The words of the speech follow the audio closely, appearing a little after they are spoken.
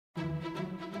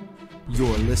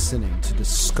You're listening to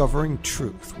Discovering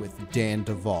Truth with Dan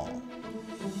Duval.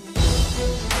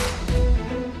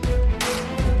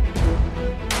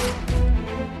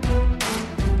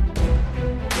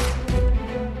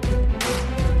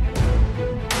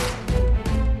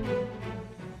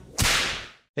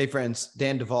 Hey friends,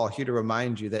 Dan Duval here to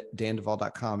remind you that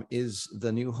danduval.com is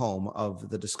the new home of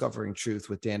the Discovering Truth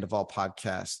with Dan Duval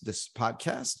podcast. This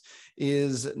podcast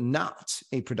is not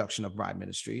a production of Bride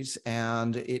Ministries,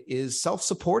 and it is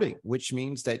self-supporting, which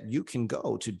means that you can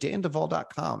go to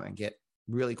danduval.com and get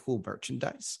really cool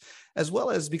merchandise, as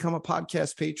well as become a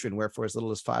podcast patron, where for as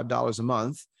little as $5 a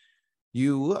month,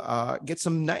 you get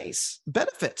some nice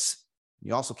benefits.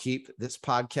 You also keep this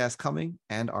podcast coming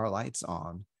and our lights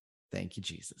on. Thank you,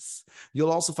 Jesus.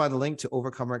 You'll also find the link to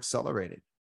Overcomer Accelerated,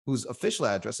 whose official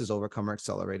address is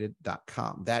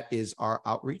overcomeraccelerated.com. That is our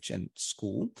outreach and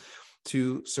school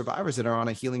to survivors that are on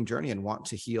a healing journey and want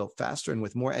to heal faster and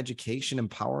with more education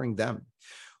empowering them.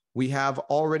 We have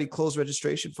already closed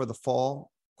registration for the fall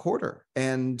quarter,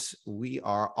 and we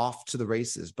are off to the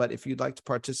races. But if you'd like to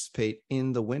participate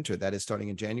in the winter, that is starting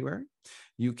in January,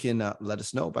 you can let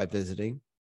us know by visiting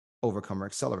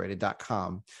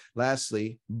overcomeraccelerated.com.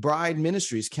 Lastly, Bride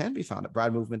Ministries can be found at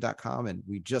bridemovement.com, and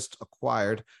we just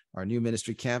acquired our new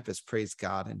ministry campus, praise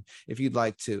God. And if you'd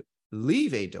like to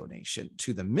leave a donation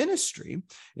to the ministry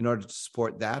in order to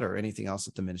support that or anything else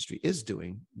that the ministry is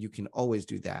doing, you can always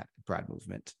do that at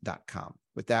bridemovement.com.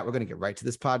 With that, we're going to get right to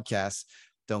this podcast.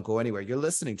 Don't go anywhere. You're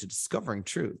listening to Discovering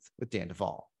Truth with Dan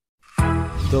Duval.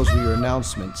 Those were your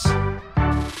announcements.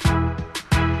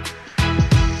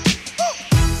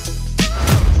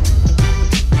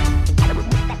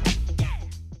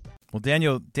 Well,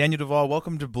 Daniel Duval,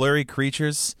 welcome to Blurry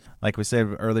Creatures. Like we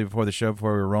said earlier before the show,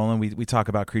 before we were rolling, we talk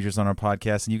about creatures on our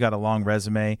podcast, and you got a long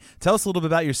resume. Tell us a little bit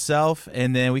about yourself,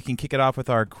 and then we can kick it off with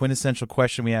our quintessential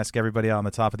question we ask everybody on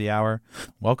the top of the hour.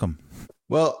 Welcome.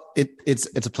 Well, it's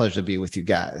a pleasure to be with you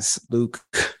guys. Luke,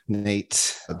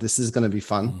 Nate, this is going to be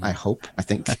fun, I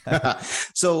think.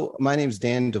 So my name is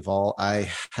Dan Duval. I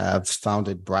have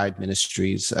founded Bride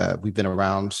Ministries. We've been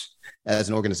around as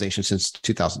an organization since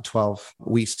 2012.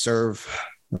 We serve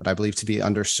what I believe to be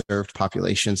underserved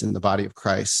populations in the body of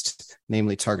Christ,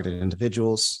 namely targeted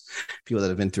individuals, people that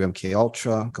have been through MK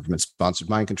Ultra, government-sponsored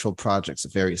mind control projects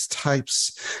of various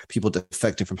types, people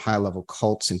defecting from high-level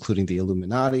cults, including the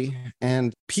Illuminati,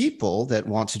 and people that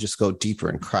want to just go deeper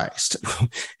in Christ.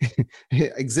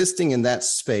 Existing in that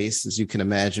space, as you can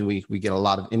imagine, we get a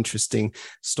lot of interesting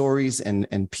stories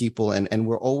and people, and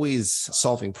we're always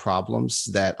solving problems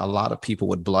that a lot of people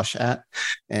would blush at.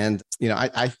 And, you know,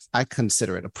 I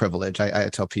consider it a privilege. I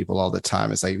tell people all the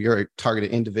time, it's like, you're a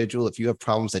targeted individual. If you have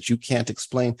problems that you can't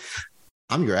explain,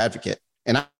 I'm your advocate,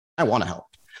 and I want to help.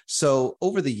 So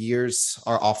over the years,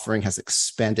 our offering has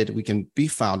expanded. We can be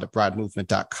found at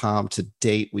bridemovement.com. To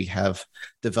date, we have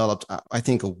developed, I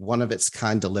think, a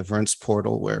one-of-its-kind deliverance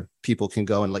portal where people can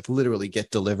go and literally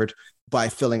get delivered by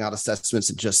filling out assessments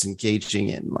and just engaging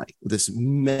in this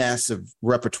massive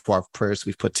repertoire of prayers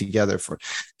we've put together for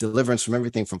deliverance from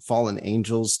everything from fallen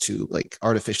angels to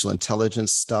artificial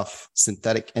intelligence stuff,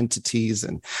 synthetic entities,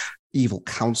 and evil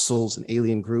councils and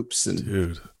alien groups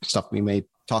and stuff we may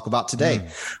talk about today.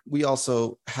 We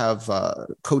also have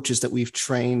coaches that we've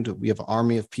trained. We have an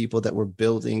army of people that we're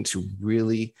building to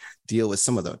really deal with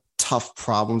some of the tough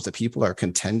problems that people are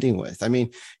contending with. I mean,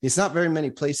 it's not very many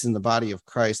places in the body of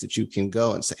Christ that you can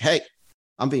go and say, hey,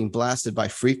 I'm being blasted by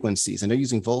frequencies, and they're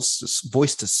using voice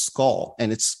to skull,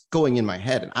 and it's going in my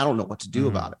head, and I don't know what to do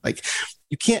about it.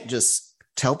 You can't just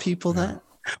tell people that,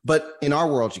 but in our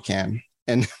world, you can.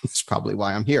 And that's probably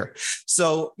why I'm here.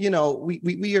 So,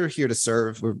 we are here to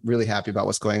serve. We're really happy about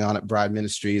what's going on at Bride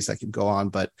Ministries. I could go on,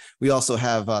 but we also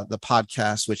have the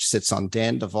podcast, which sits on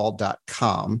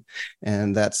danduval.com,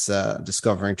 and that's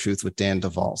Discovering Truth with Dan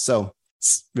Duval. So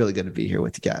it's really good to be here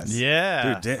with you guys.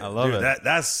 Yeah, dude, I love it.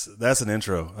 That's an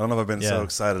intro. I don't know if I've been so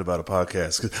excited about a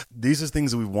podcast, 'cause these are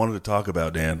things that we wanted to talk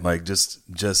about, Dan.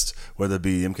 Just whether it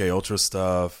be MK Ultra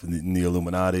stuff, and the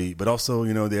Illuminati, but also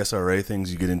the SRA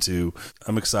things you get into.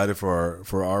 I'm excited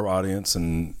for our audience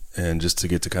and just to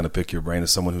get to kind of pick your brain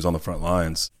as someone who's on the front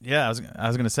lines. Yeah, I was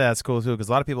going to say that's cool too, because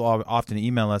a lot of people often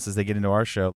email us as they get into our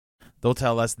show. they'll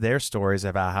tell us their stories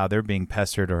about how they're being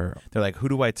pestered, or they're like, who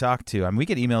do I talk to? I mean, we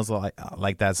get emails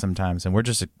like that sometimes, and we're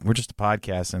just a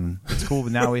podcast, and it's cool.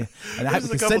 But now we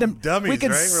can send them. Dummies, we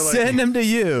can right? send them to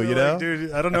you. You know, like,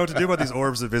 dude, I don't know what to do about these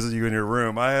orbs that visit you in your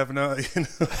room. I have no.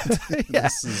 Yeah.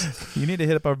 You need to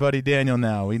hit up our buddy Daniel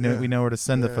now. We know where to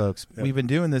send the folks. Yeah. We've been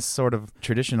doing this sort of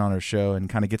tradition on our show, and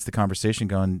kind of gets the conversation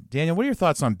going. Daniel, what are your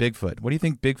thoughts on Bigfoot? What do you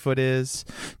think Bigfoot is?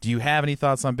 Do you have any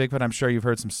thoughts on Bigfoot? I'm sure you've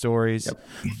heard some stories. Yep.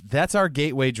 That's our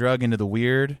gateway drug into the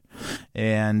weird.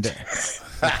 And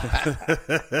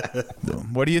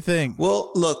what do you think?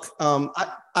 Well, look,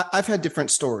 I've had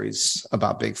different stories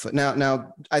about Bigfoot.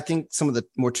 Now, I think some of the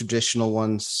more traditional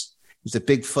ones is that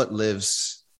Bigfoot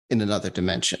lives in another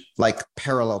dimension, like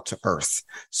parallel to Earth.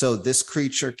 So this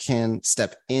creature can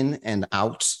step in and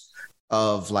out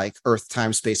of like Earth,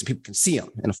 time, space, and people can see them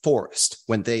in a forest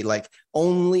when they like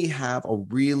only have a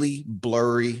really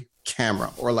blurry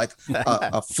camera or like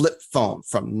a flip phone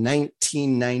from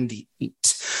 1998.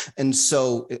 And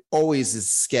so it always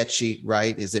is sketchy,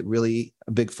 right? Is it really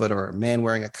a Bigfoot or a man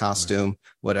wearing a costume,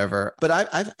 whatever? But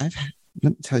I've let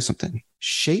me tell you something.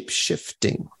 Shape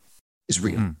shifting is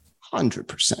real,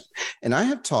 100%. And I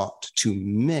have talked to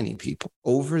many people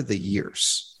over the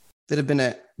years that have been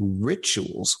at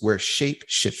rituals where shape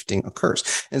shifting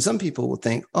occurs. And some people will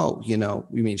think, oh, you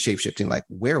mean shape shifting like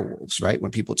werewolves, right?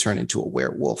 When people turn into a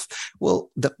werewolf.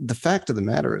 Well, the fact of the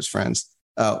matter is, friends,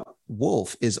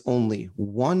 wolf is only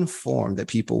one form that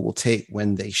people will take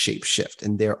when they shape shift,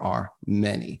 and there are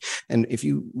many. And if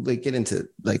you like get into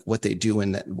like what they do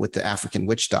with the African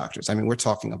witch doctors, I mean, we're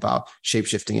talking about shape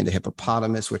shifting into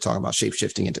hippopotamus, we're talking about shape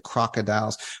shifting into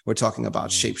crocodiles, we're talking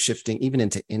about shape shifting even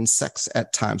into insects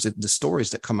at times. The stories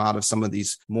that come out of some of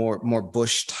these more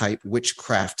bush type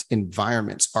witchcraft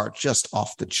environments are just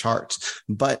off the charts.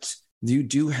 But you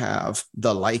do have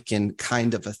the lichen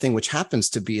kind of a thing, which happens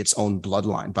to be its own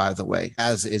bloodline, by the way,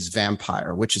 as is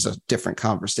vampire, which is a different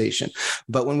conversation.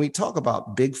 But when we talk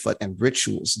about Bigfoot and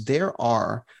rituals, there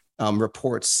are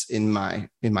reports in my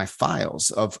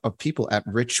files of people at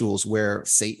rituals where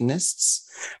Satanists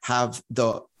have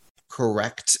the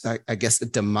correct, I guess, a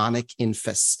demonic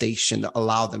infestation that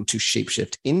allow them to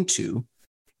shapeshift into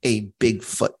a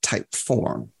Bigfoot type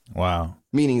form. Wow.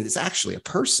 Meaning it's actually a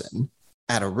person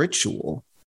at a ritual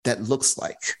that looks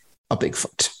like a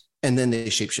Bigfoot, and then they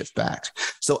shapeshift back.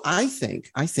 So I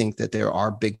think that there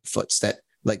are Bigfoots that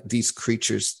like these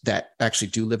creatures that actually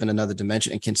do live in another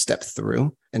dimension and can step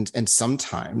through. And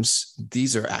sometimes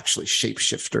these are actually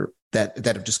shapeshifter that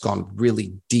have just gone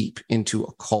really deep into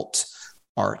occult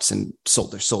arts and sold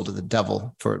their soul to the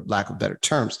devil, for lack of better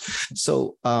terms.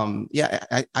 So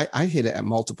I hit it at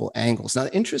multiple angles. Now,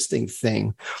 the interesting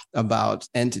thing about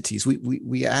entities,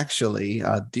 we actually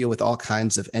deal with all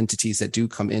kinds of entities that do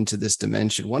come into this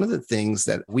dimension. One of the things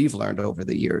that we've learned over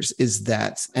the years is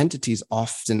that entities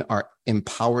often are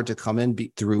empowered to come in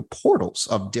through portals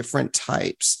of different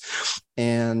types.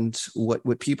 And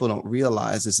what people don't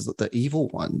realize is that the evil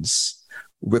ones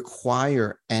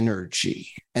require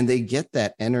energy, and they get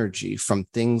that energy from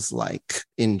things like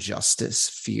injustice,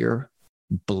 fear,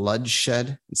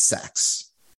 bloodshed,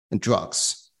 sex, and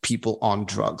drugs, people on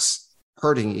drugs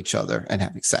hurting each other and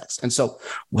having sex. And so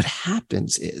what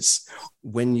happens is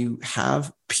when you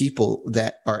have people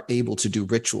that are able to do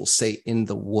rituals, say in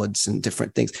the woods and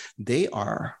different things, they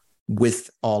are with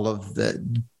all of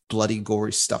the bloody,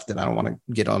 gory stuff that I don't want to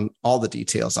get on all the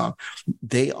details on.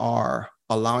 They are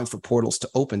allowing for portals to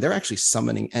open. They're actually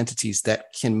summoning entities that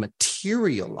can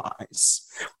materialize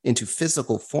into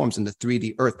physical forms in the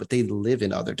 3D earth, but they live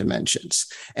in other dimensions,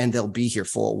 and they'll be here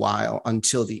for a while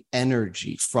until the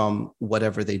energy from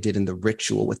whatever they did in the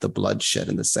ritual with the bloodshed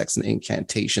and the sex and the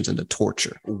incantations and the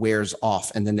torture wears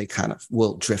off, and then they kind of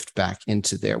will drift back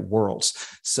into their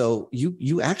worlds. So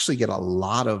you actually get a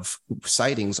lot of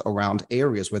sightings around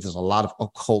areas where there's a lot of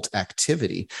occult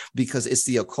activity, because it's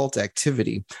the occult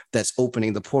activity that's opening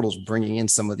the portals, bringing in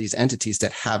some of these entities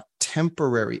that have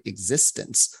temporary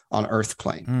existence on Earth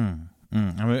plane.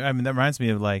 I mean, that reminds me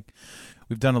of, like,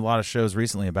 we've done a lot of shows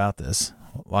recently about this,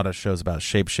 a lot of shows about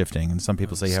shape shifting, and some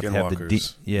people say you have to have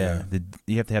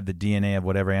you have to have the DNA of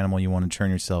whatever animal you want to turn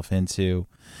yourself into,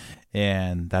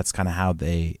 and that's kind of how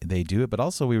they do it. But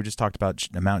also, we were just talked about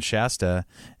Mount Shasta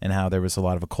and how there was a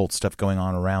lot of occult stuff going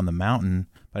on around the mountain.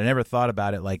 But I never thought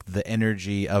about it like the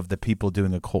energy of the people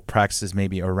doing occult practices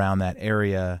maybe around that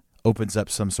area opens up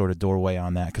some sort of doorway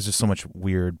on that, because there's so much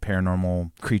weird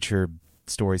paranormal creature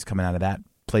stories coming out of that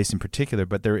place in particular.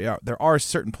 But there are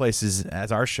certain places,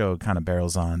 as our show kind of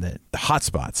barrels on, that the hot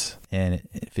spots, and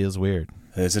it feels weird.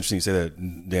 And it's interesting you say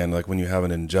that, Dan, like when you have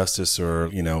an injustice or,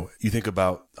 you think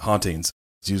about hauntings.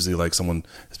 It's usually like someone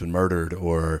has been murdered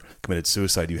or committed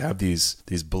suicide. You have these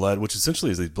blood, which essentially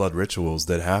is these blood rituals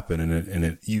that happen.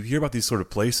 And you hear about these sort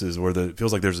of places where it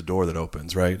feels like there's a door that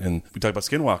opens, right? And we talk about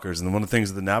skinwalkers. And one of the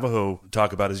things that the Navajo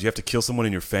talk about is you have to kill someone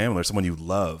in your family or someone you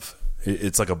love.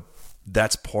 It's like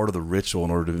that's part of the ritual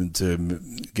in order to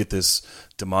get this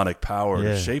demonic power to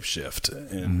shapeshift.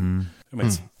 And I mean,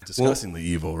 it's disgustingly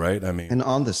evil, right? I mean, and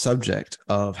on the subject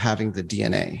of having the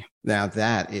DNA, now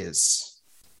that is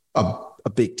a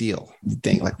big deal. You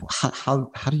think like, how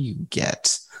do you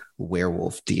get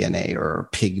werewolf DNA or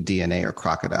pig DNA or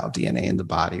crocodile DNA in the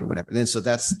body or whatever? And so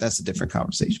that's a different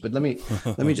conversation. But let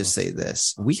me just say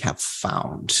this: we have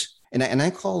found, and I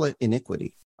call it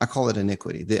iniquity. I call it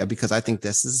iniquity because I think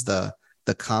this is the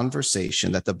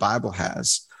conversation that the Bible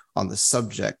has on the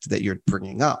subject that you're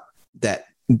bringing up that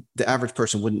the average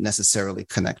person wouldn't necessarily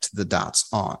connect the dots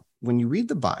on. When you read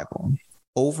the Bible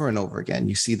over and over again,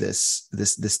 you see this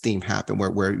theme happen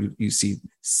where you see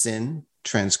sin,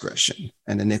 transgression,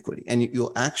 and iniquity. And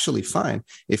you'll actually find,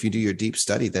 if you do your deep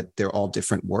study, that they're all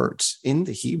different words in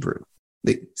the Hebrew.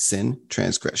 Sin,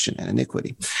 transgression, and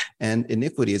iniquity. And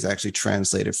iniquity is actually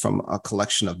translated from a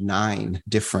collection of 9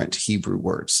 different Hebrew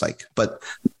words. But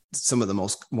one of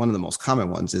the most common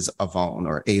ones is avon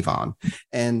or avon.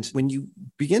 And when you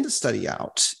begin to study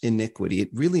out iniquity, it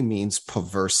really means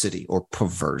perversity or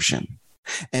perversion.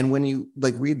 And when you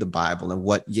read the Bible and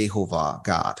what Jehovah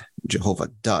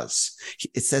does,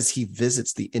 it says he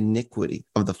visits the iniquity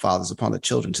of the fathers upon the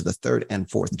children to the 3rd and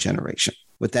 4th generation.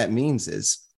 What that means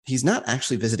is he's not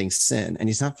actually visiting sin and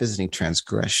he's not visiting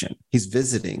transgression. He's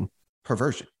visiting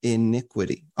perversion,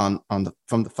 iniquity from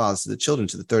the fathers to the children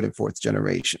to the 3rd and 4th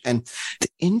generation. And the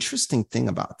interesting thing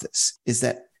about this is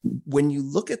that when you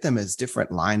look at them as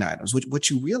different line items, what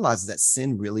you realize is that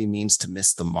sin really means to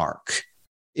miss the mark.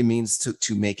 It means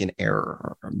to make an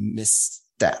error or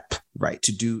misstep, right?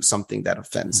 To do something that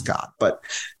offends God.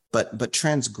 But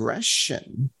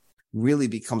transgression really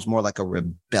becomes more like a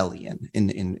rebellion in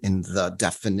the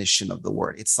definition of the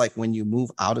word. It's like when you move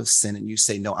out of sin and you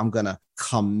say, no, I'm going to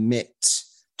commit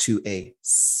to a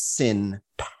sin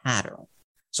pattern.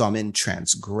 So I'm in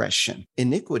transgression.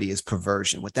 Iniquity is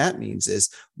perversion. What that means is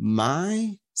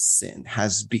my sin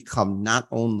has become not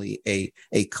only a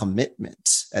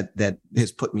commitment that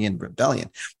has put me in rebellion,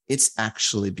 it's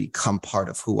actually become part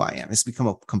of who I am. It's become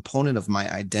a component of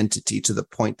my identity to the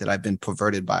point that I've been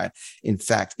perverted by it. In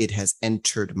fact, it has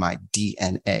entered my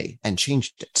DNA and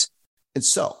changed it. And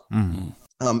so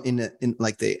in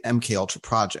like the MK Ultra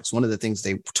projects, one of the things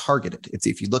they targeted,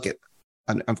 if you look at,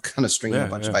 I'm kind of stringing a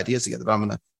bunch of ideas together, but I'm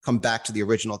going to come back to the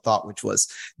original thought, which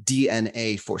was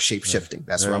DNA for shape-shifting.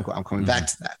 That's where I'm coming back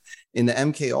to that. In the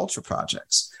MK Ultra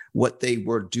projects, what they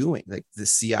were doing, like the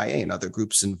CIA and other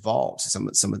groups involved,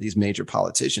 some of these major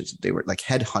politicians, they were like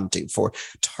headhunting for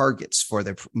targets for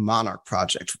their Monarch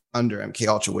project under MK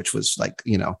Ultra, which was like,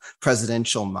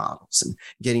 presidential models and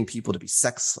getting people to be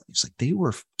sex slaves. Like they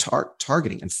were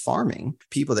targeting and farming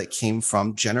people that came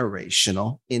from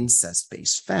generational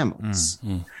incest-based families.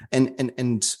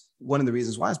 And one of the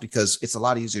reasons why is because it's a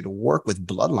lot easier to work with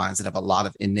bloodlines that have a lot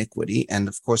of iniquity. And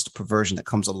of course, the perversion that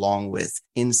comes along with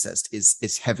incest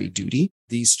is heavy duty.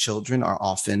 These children are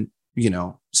often,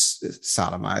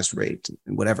 sodomized, raped,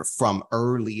 and whatever from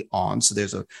early on. So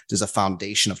there's a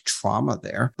foundation of trauma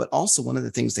there. But also one of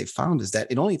the things they found is that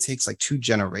it only takes like 2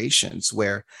 generations,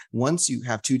 where once you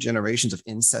have 2 generations of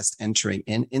incest entering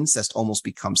in, incest almost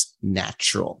becomes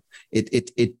natural.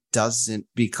 It doesn't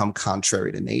become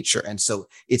contrary to nature. And so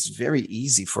it's very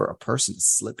easy for a person to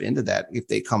slip into that if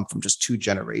they come from just 2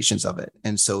 generations of it.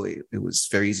 And so it was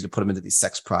very easy to put them into these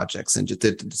sex projects, and just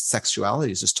the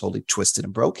sexuality is just totally twisted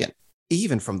and broken,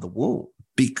 even from the womb,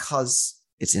 because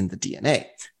it's in the DNA.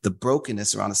 The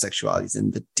brokenness around the sexuality is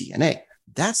in the DNA.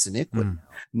 That's iniquity.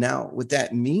 Now, what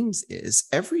that means is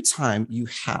every time you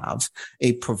have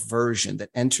a perversion that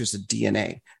enters the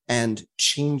DNA and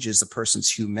changes a person's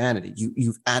humanity,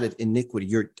 you've added iniquity.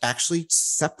 You're actually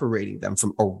separating them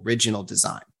from original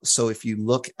design. So if you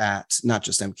look at not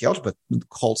just MK Ultra, but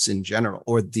cults in general,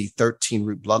 or the 13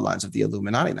 root bloodlines of the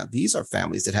Illuminati, now these are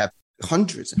families that have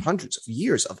hundreds and hundreds of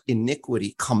years of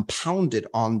iniquity compounded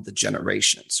on the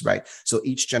generations, right? So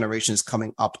each generation is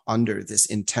coming up under this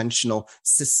intentional,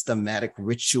 systematic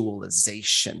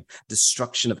ritualization,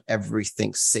 destruction of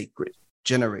everything sacred.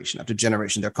 Generation after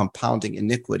generation, they're compounding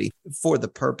iniquity for the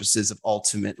purposes of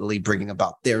ultimately bringing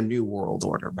about their new world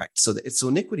order, right? So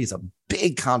iniquity is a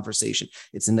big conversation.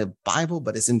 It's in the Bible,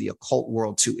 but it's in the occult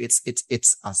world too.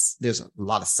 There's a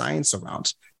lot of science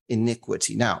around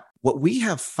iniquity. Now, what we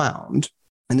have found,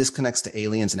 and this connects to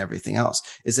aliens and everything else,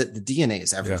 is that the DNA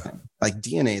is everything. Yeah. Like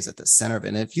DNA is at the center of it.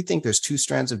 And if you think there's 2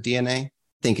 strands of DNA,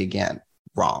 think again.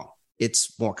 Wrong.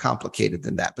 It's more complicated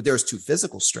than that. But there's 2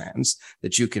 physical strands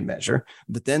that you can measure.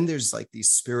 But then there's like these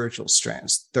spiritual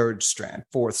strands, 3rd strand,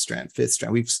 4th strand, 5th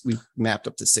strand. We've mapped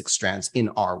up to 6 strands in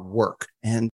our work.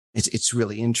 And it's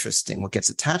really interesting what gets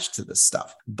attached to this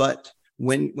stuff. But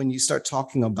when you start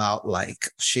talking about like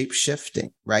shape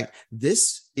shifting, right?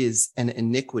 This is an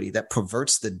iniquity that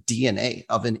perverts the DNA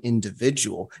of an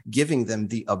individual, giving them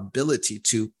the ability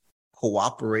to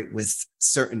cooperate with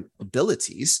certain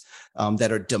abilities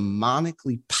that are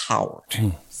demonically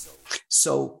powered.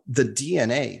 So the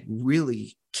DNA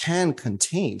really can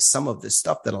contain some of this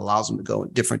stuff that allows them to go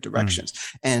in different directions.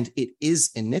 And it is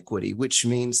iniquity, which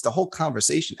means the whole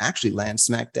conversation actually lands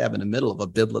smack dab in the middle of a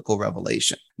biblical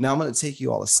revelation. Now I'm going to take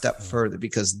you all a step further,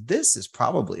 because this is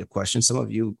probably a question some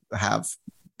of you have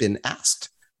been asked,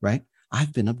 right?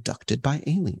 I've been abducted by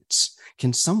aliens.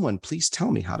 Can someone please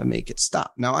tell me how to make it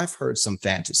stop? Now, I've heard some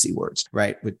fantasy words,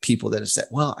 right, with people that have said,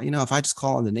 well, if I just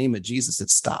call on the name of Jesus, it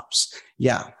stops.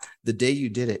 Yeah, the day you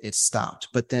did it, it stopped.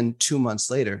 But then 2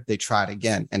 months later, they tried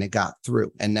again and it got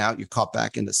through. And now you're caught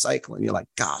back in the cycle and you're like,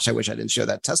 gosh, I wish I didn't share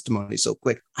that testimony so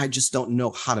quick. I just don't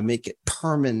know how to make it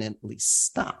permanently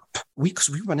stop. Because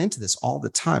we run into this all the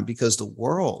time, because the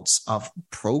worlds of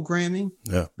programming,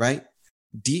 right?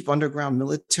 Deep underground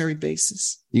military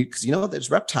bases. Because there's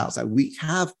reptiles that we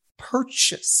have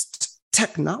purchased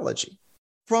technology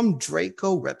from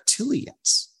Draco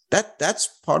reptilians. That's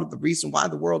part of the reason why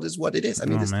the world is what it is. I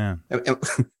mean, man.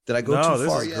 Did I go too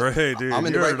far? This is great, dude. I'm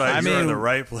in you're in the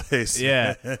right place.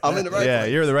 Yeah, I'm in the right place. Yeah,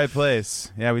 you're in the right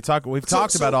place. Yeah, we've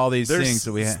talked about all these things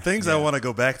that we have. Things I want to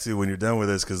go back to when you're done with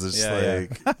this, because it's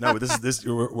no, but this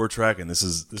we're tracking. This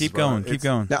is keep going.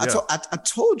 Now, I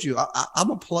told you I'm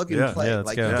a plug and play.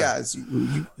 Like you guys,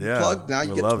 you plug, now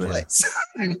you get to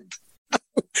play.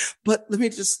 But let me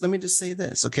just say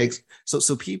this, okay?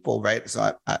 So people, right?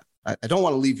 So I don't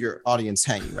want to leave your audience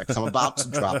hanging, right? Because I'm about to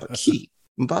drop a key.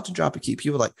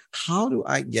 People are like, how do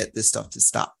I get this stuff to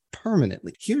stop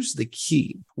permanently? Here's the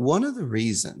key. One of the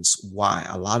reasons why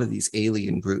a lot of these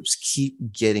alien groups keep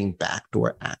getting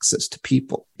backdoor access to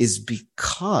people is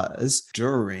because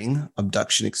during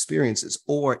abduction experiences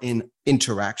or in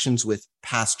interactions with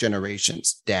past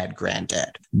generations, dad,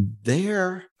 granddad,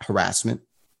 their harassment,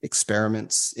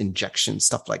 experiments, injections,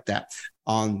 stuff like that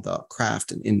on the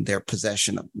craft and in their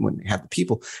possession of when they have the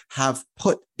people have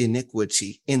put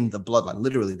iniquity in the bloodline.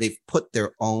 Literally, they've put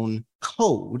their own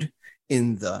code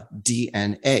in the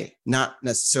DNA, not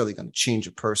necessarily going to change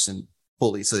a person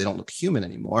fully so they don't look human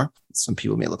anymore. Some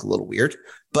people may look a little weird,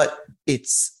 but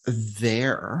it's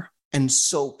there. And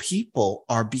so people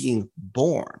are being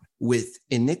born with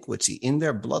iniquity in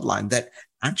their bloodline that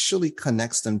actually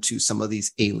connects them to some of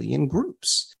these alien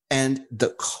groups. And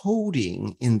the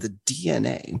coding in the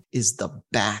DNA is the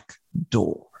back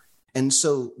door. And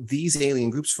so these alien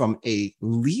groups, from a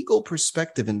legal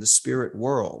perspective in the spirit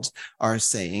world, are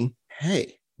saying,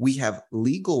 hey, we have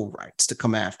legal rights to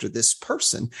come after this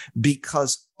person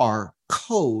because our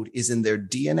code is in their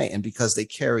DNA. And because they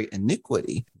carry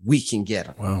iniquity, we can get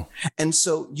them. Wow. And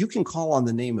so you can call on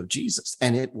the name of Jesus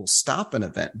and it will stop an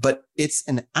event. But it's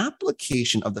an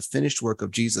application of the finished work of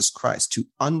Jesus Christ to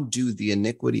undo the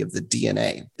iniquity of the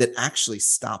DNA that actually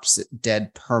stops it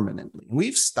dead permanently.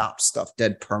 We've stopped stuff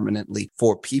dead permanently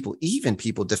for people, even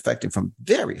people defecting from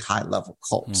very high level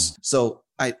cults. So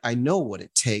I know what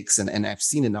it takes, and I've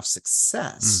seen enough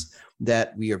success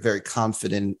that we are very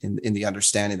confident in the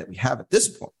understanding that we have at this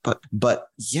point. But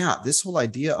yeah, this whole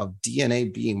idea of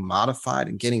DNA being modified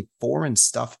and getting foreign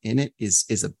stuff in it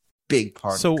is a big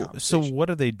part of the conversation. So what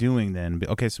are they doing then?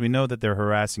 Okay, so we know that they're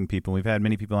harassing people. We've had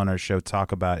many people on our show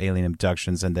talk about alien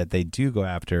abductions and that they do go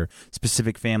after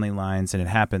specific family lines, and it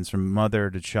happens from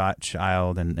mother to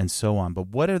child and so on. But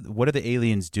what are the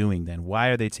aliens doing then? Why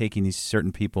are they taking these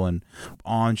certain people and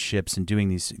on ships and doing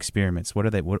these experiments?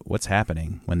 What's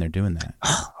happening when they're doing that?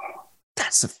 Oh,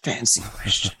 that's a fancy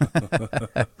question.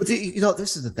 But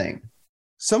this is the thing.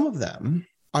 Some of them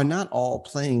are not all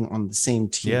playing on the same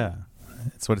team. Yeah.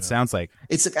 That's what it sounds like.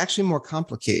 It's actually more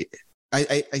complicated.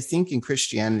 I think in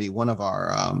Christianity, one of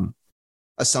our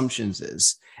assumptions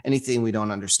is anything we don't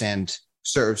understand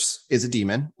is a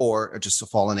demon or just a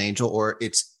fallen angel, or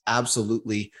it's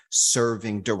absolutely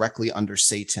serving directly under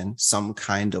Satan some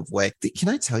kind of way. Can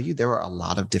I tell you, there are a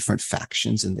lot of different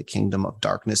factions in the kingdom of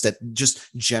darkness that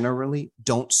just generally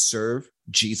don't serve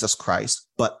Jesus Christ,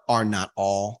 but are not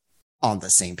all on the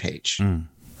same page.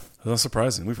 That's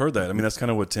surprising. We've heard that. I mean, that's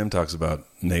kind of what Tim talks about,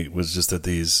 Nate, was just that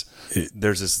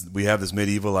we have this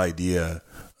medieval idea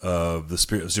of the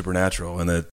supernatural, and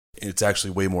that it's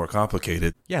actually way more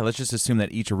complicated. Yeah, let's just assume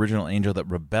that each original angel that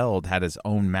rebelled had his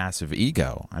own massive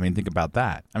ego. I mean, think about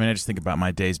that. I mean, I just think about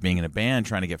my days being in a band,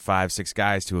 trying to get 5-6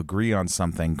 guys to agree on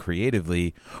something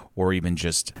creatively, or even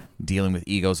just dealing with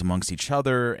egos amongst each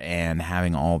other and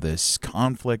having all this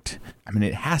conflict. I mean,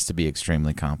 it has to be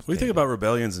extremely complicated. We think about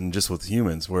rebellions and just with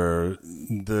humans, where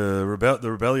the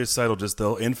rebellious side will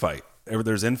they'll infight.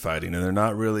 There's infighting, and they're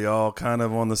not really all kind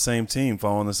of on the same team,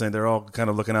 following the same. They're all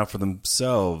kind of looking out for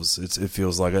themselves. It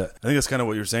feels like I think that's kind of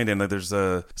what you're saying, Dan. Like it's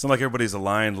not like everybody's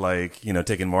aligned, like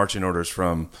taking marching orders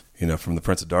from from the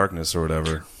Prince of Darkness or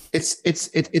whatever.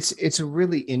 It's a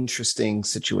really interesting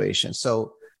situation.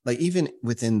 So, like, even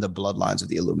within the bloodlines of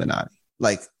the Illuminati,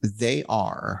 like, they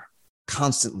are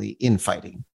constantly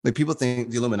infighting. Like, people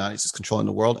think the Illuminati is just controlling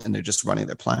the world and they're just running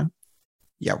their plan.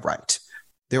 Yeah, right.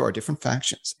 There are different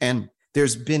factions, and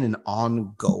there's been an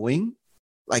ongoing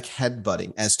like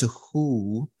headbutting as to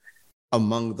who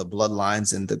among the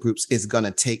bloodlines and the groups is going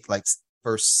to take like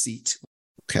first seat.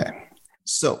 Okay.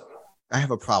 So I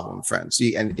have a problem, friends.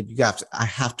 And if you I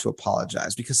have to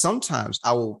apologize, because sometimes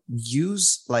I will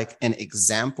use like an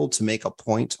example to make a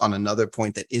point on another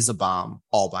point that is a bomb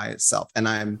all by itself. And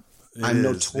I'm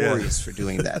notorious for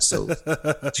doing that. So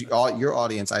to all your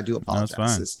audience, I do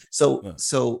apologize.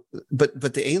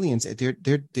 But the aliens,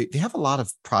 they have a lot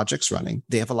of projects running.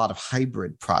 They have a lot of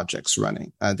hybrid projects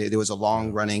running. There was a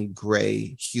long running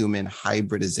gray human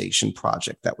hybridization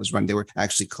project that was run. They were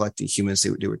actually collecting humans.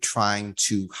 They were trying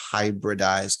to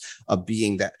hybridize a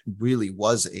being that really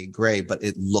was a gray, but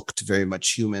it looked very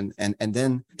much human. And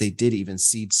then they did even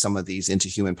seed some of these into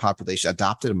human population,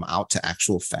 adopted them out to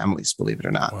actual families, believe it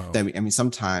or not. Wow. I mean,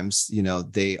 sometimes,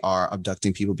 they are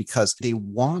abducting people because they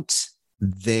want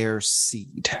their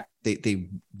seed. They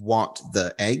want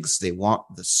the eggs. They want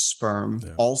the sperm.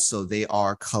 Yeah. Also, they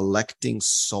are collecting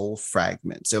soul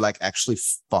fragments. They're like actually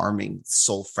farming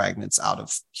soul fragments out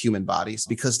of human bodies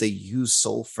because they use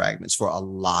soul fragments for a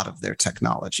lot of their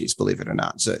technologies, believe it or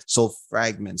not. So soul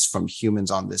fragments from humans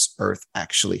on this earth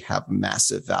actually have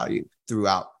massive value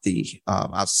throughout the,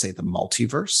 I'll say the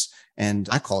multiverse. And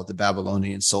I call it the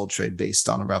Babylonian soul trade based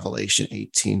on Revelation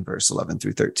 18, verse 11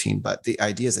 through 13. But the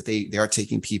idea is that they are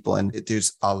taking people, and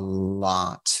there's a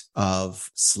lot of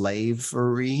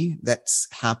slavery that's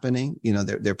happening.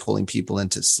 They're pulling people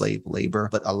into slave labor,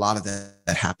 but a lot of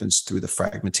that happens through the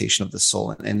fragmentation of the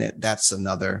soul. And that's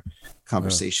another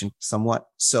conversation somewhat.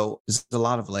 So there's a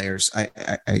lot of layers.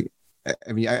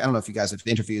 I mean, I don't know if you guys have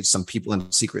interviewed some people in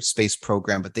the secret space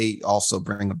program, but they also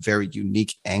bring a very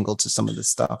unique angle to some of this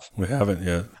stuff. We haven't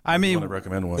yet. I mean, I want to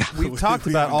recommend one. We've talked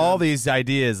about all these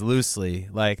ideas loosely,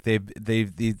 like they've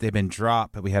been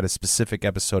dropped, but we had a specific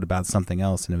episode about something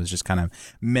else, and it was just kind of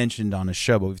mentioned on a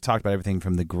show. But we've talked about everything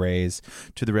from the Greys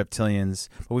to the Reptilians,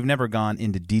 but we've never gone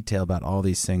into detail about all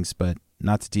these things. But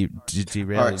not to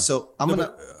derail. All right, so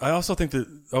I also think that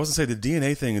I was gonna say the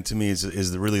DNA thing to me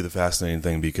is really the fascinating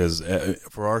thing, because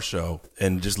for our show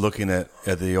and just looking at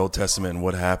the Old Testament and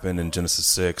what happened in Genesis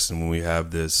 6, and when we have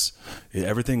this,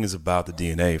 everything is about the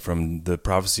DNA, from the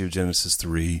prophecy of Genesis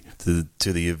 3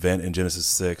 to the event in Genesis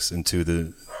 6, and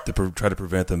to try to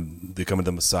prevent them becoming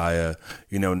the Messiah.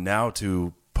 Now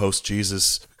to post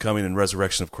Jesus coming and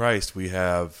resurrection of Christ, we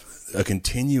have a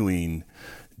continuing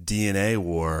DNA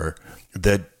war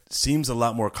that seems a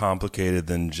lot more complicated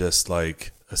than just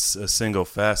like a single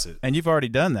facet. And you've already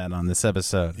done that on this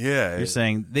episode. Yeah, you're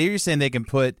saying they can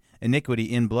put iniquity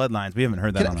in bloodlines. We haven't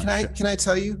heard that on our show. Can I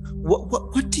tell you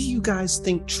what do you guys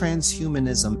think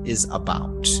transhumanism is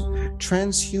about?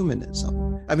 Transhumanism.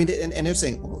 I mean, and they're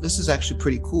saying, well, this is actually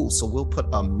pretty cool. So we'll put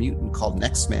a mutant called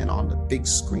Next Man on the big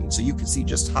screen so you can see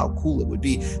just how cool it would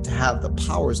be to have the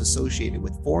powers associated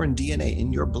with foreign DNA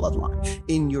in your bloodline,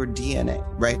 in your DNA,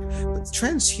 right? But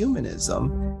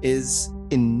transhumanism is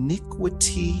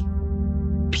iniquity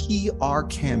PR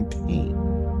campaign.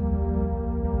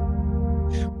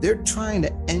 They're trying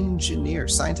to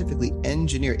scientifically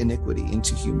engineer iniquity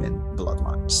into human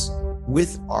bloodlines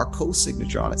with our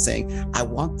co-signature on it, saying, I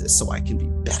want this so I can be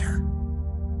better.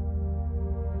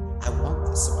 I want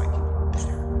this so I can be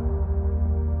better.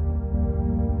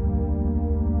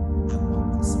 I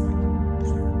want this so I can be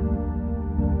better.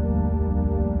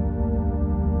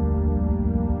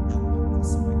 I want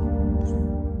this so I can be better.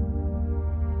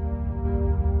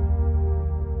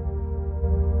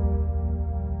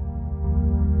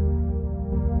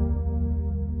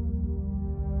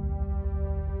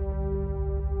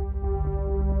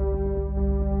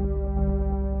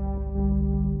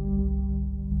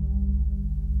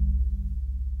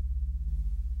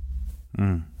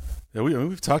 Yeah,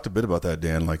 we've talked a bit about that,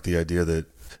 Dan, like the idea that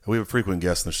we have a frequent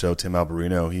guest on the show, Tim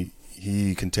Alberino.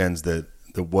 He contends that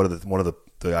one of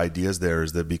the ideas there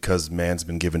is that because man's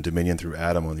been given dominion through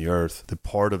Adam on the earth, the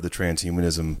part of the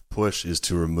transhumanism push is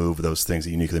to remove those things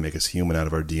that uniquely make us human out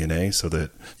of our DNA so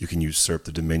that you can usurp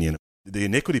the dominion. The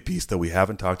iniquity piece that we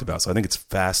haven't talked about. So I think it's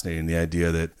fascinating, the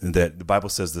idea that the Bible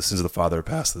says the sins of the father are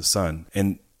passed to the son.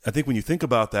 And I think when you think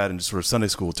about that in just sort of Sunday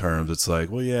school terms, it's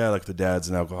like, well, yeah, like the dad's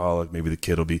an alcoholic, maybe the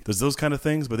kid will be. There's those kind of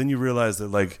things. But then you realize that,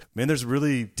 like, man, there's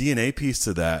really DNA piece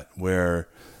to that where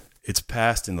it's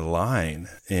passed in the line.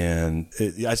 And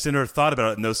I just never thought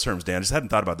about it in those terms, Dan. I just hadn't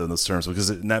thought about it in those terms because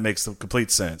that makes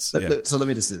complete sense. So let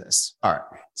me just do this. All right.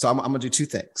 So I'm going to do two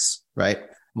things, right?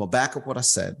 I'm going to back up what I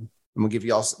said. I'm going to give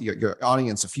you all, your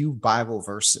audience a few Bible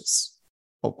verses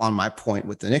on my point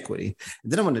with iniquity.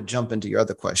 And then I'm going to jump into your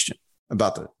other question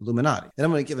about the Illuminati. Then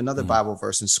I'm going to give another Bible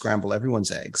verse and scramble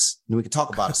everyone's eggs. And we can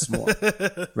talk about it some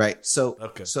more. Right?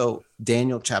 So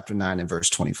Daniel chapter 9 and verse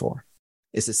 24.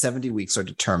 It says 70 weeks are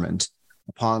determined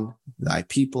upon thy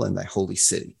people and thy holy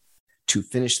city to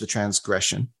finish the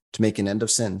transgression, to make an end of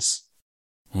sins,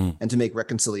 and to make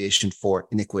reconciliation for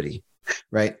iniquity.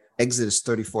 Right? Exodus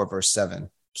 34 verse 7.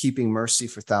 Keeping mercy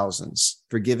for thousands,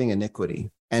 forgiving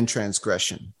iniquity and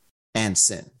transgression and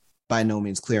sin, by no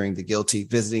means clearing the guilty,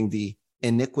 visiting the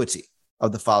iniquity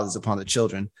of the fathers upon the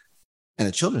children and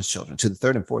the children's children to the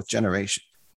third and fourth generation.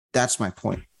 That's my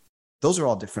point. Those are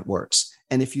all different words.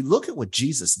 And if you look at what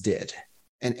Jesus did,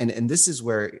 and this is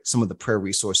where some of the prayer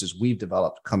resources we've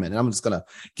developed come in. And I'm just going to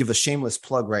give a shameless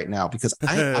plug right now because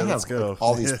I have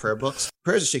all these prayer books.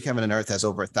 Prayers to Shake Heaven and Earth has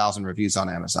over 1,000 reviews on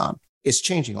Amazon. It's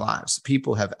changing lives.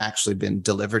 People have actually been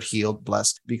delivered, healed,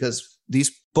 blessed, because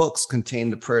these books contain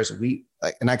the prayers that we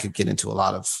like. And I could get into a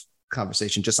lot of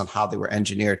conversation just on how they were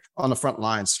engineered on the front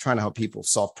lines, trying to help people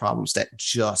solve problems that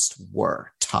just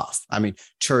were tough. I mean,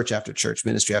 church after church,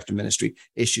 ministry after ministry,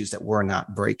 issues that were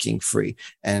not breaking free.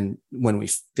 And when we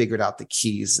figured out the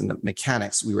keys and the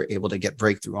mechanics, we were able to get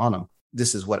breakthrough on them.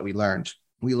 This is what we learned.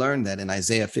 We learned that in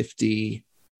Isaiah 53,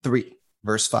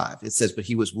 verse 5, it says, but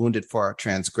he was wounded for our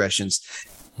transgressions.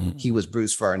 He was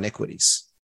bruised for our iniquities.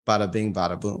 Bada bing,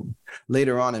 bada boom.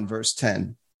 Later on in verse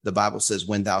 10, the Bible says,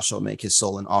 when thou shalt make his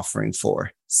soul an offering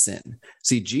for sin.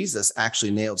 See, Jesus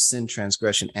actually nailed sin,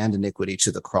 transgression, and iniquity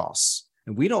to the cross.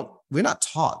 And we're not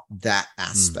taught that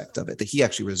aspect of it, that he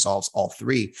actually resolves all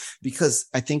three, because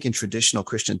I think in traditional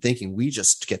Christian thinking, we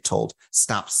just get told,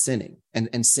 stop sinning.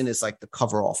 And sin is like the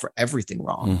coverall for everything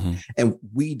wrong. And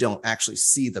we don't actually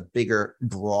see the bigger,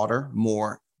 broader,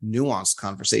 more nuanced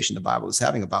conversation the Bible is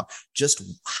having about just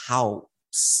how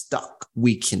stuck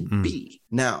we can be.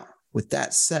 Now, with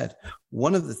that said,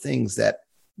 one of the things that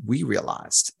we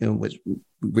realized in which we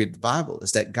read the Bible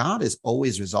is that God is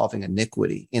always resolving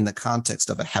iniquity in the context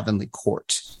of a heavenly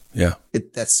court. Yeah.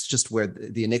 That's just where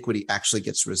the iniquity actually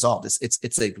gets resolved.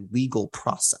 It's a legal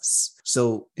process.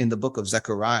 So in the book of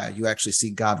Zechariah, you actually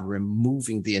see God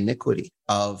removing the iniquity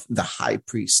of the high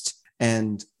priest.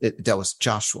 And that was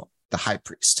Joshua, the high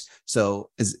priest. So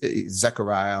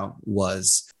Zechariah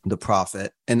was the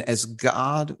prophet. And as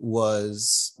God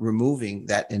was removing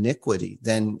that iniquity,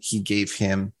 then he gave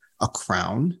him a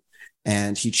crown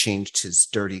and he changed his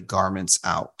dirty garments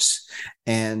out.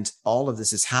 And all of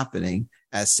this is happening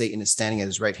as Satan is standing at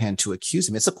his right hand to accuse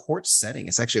him. It's a court setting.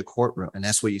 It's actually a courtroom. And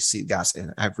that's where you see God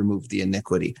saying, I've removed the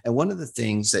iniquity. And one of the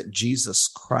things that Jesus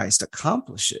Christ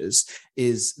accomplishes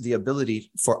is the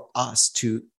ability for us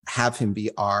to have him be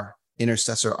our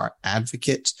intercessor, our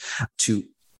advocate, to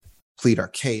plead our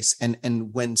case. And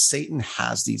when Satan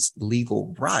has these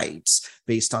legal rights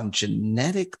based on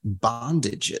genetic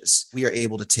bondages, we are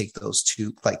able to take those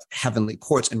to like heavenly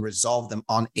courts and resolve them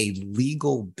on a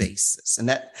legal basis. And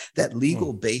that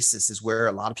legal basis is where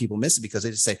a lot of people miss it, because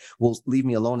they just say, well, leave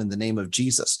me alone in the name of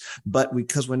Jesus. But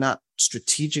because we're not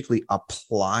strategically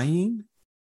applying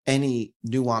any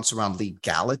nuance around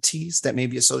legalities that may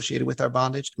be associated with our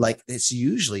bondage, like it's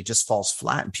usually just falls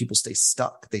flat and people stay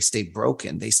stuck, they stay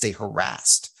broken, they stay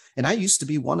harassed. And I used to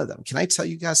be one of them. Can I tell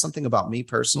you guys something about me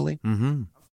personally? I'm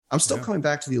still coming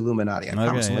back to the Illuminati. I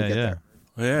promise I'm going to get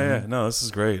there. Yeah. No, this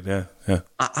is great. Yeah.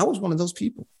 I was one of those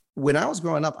people. When I was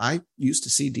growing up, I used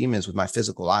to see demons with my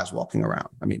physical eyes walking around.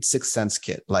 I mean, Sixth Sense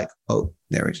kid, like, oh,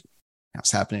 there it is.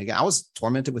 It's happening again. I was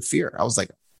tormented with fear. I was like,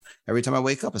 every time I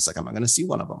wake up, it's like, I'm not going to see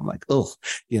one of them. I'm like, oh,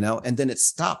 and then it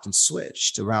stopped and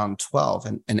switched around 12.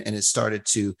 And it started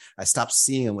to, I stopped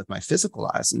seeing them with my physical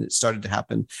eyes. And it started to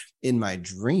happen in my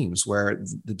dreams where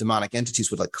the demonic entities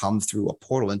would like come through a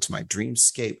portal into my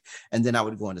dreamscape. And then I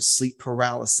would go into sleep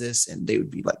paralysis and they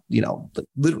would be like, like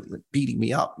literally like beating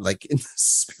me up, like in the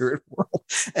spirit world.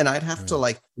 And I'd have to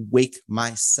like wake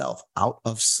myself out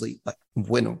of sleep. Like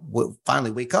when we'll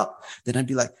finally wake up, then I'd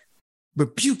be like,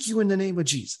 rebuke you in the name of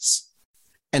Jesus.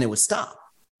 And it would stop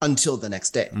until the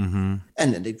next day. And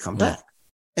then they'd come back.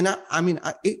 And I mean,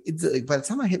 by the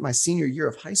time I hit my senior year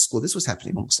of high school, this was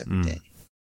happening almost every day.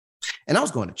 And I was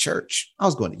going to church. I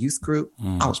was going to youth group.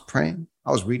 I was praying.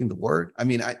 I was reading the word. I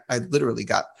mean, I literally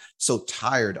got so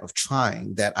tired of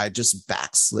trying that I just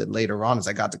backslid later on as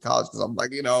I got to college. Because I'm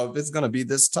like, if it's going to be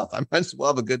this tough, I might as well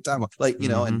have a good time. Like,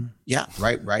 and yeah,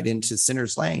 right into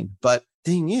sinner's lane. But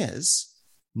thing is,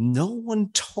 no one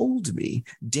told me,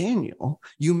 Daniel,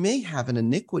 you may have an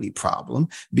iniquity problem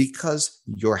because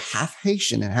you're half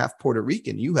Haitian and half Puerto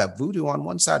Rican. You have voodoo on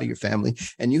one side of your family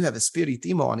and you have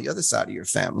espiritimo on the other side of your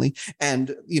family.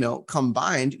 And,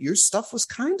 combined, your stuff was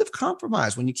kind of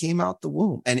compromised when you came out the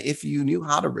womb. And if you knew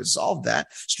how to resolve that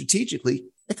strategically,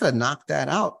 it could have knocked that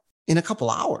out in a couple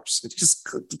hours. It's just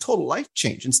the total life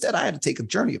change. Instead, I had to take a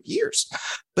journey of years.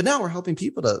 But now we're helping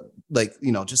people to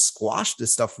just squash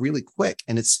this stuff really quick.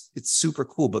 And it's super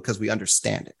cool because we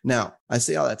understand it. Now, I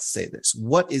say all that to say this.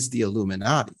 What is the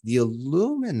Illuminati? The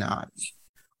Illuminati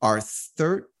are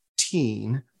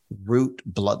 13 root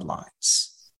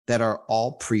bloodlines that are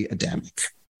all pre-Adamic.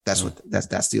 That's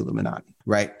the Illuminati,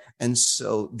 right? And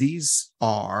so these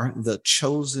are the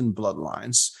chosen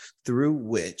bloodlines through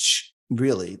which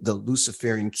really the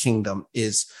Luciferian kingdom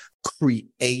is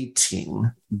creating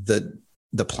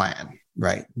the plan,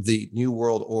 right? The New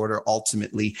World Order,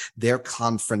 ultimately their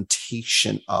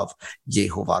confrontation of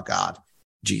Jehovah God,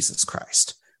 Jesus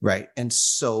Christ, right? And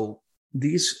so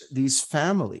these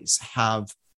families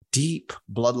have deep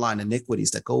bloodline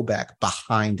iniquities that go back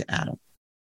behind Adam.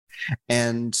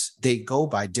 And they go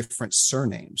by different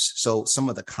surnames. So some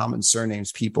of the common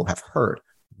surnames people have heard: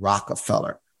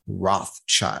 Rockefeller,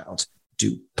 Rothschild,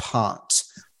 DuPont,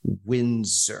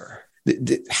 Windsor,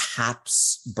 the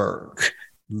Habsburg,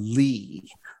 Lee.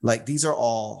 Like these are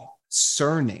all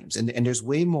surnames. And there's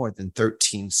way more than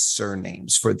 13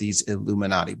 surnames for these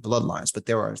Illuminati bloodlines, but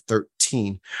there are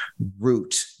 13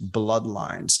 root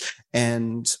bloodlines.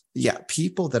 And yeah,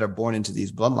 people that are born into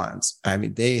these bloodlines, I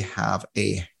mean, they have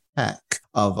a heck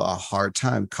of a hard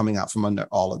time coming out from under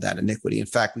all of that iniquity. In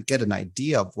fact, we get an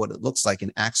idea of what it looks like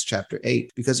in Acts chapter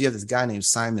 8, because you have this guy named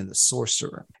Simon the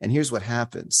sorcerer. And here's what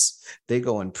happens. They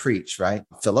go and preach, right?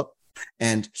 Philip,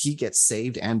 and he gets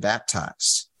saved and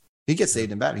baptized. He gets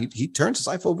saved and baptized. He turns his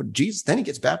life over to Jesus. Then he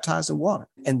gets baptized in water.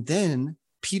 And then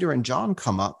Peter and John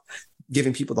come up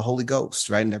giving people the Holy Ghost,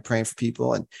 right? And they're praying for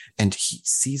people. And he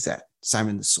sees that,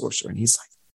 Simon the sorcerer, and he's like,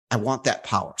 I want that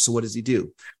power. So what does he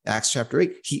do? Acts chapter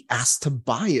 8, he asks to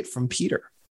buy it from Peter.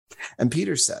 And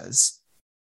Peter says,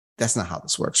 that's not how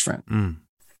this works, friend.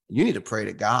 You need to pray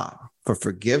to God for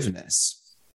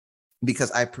forgiveness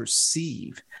because I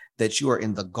perceive that you are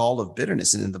in the gall of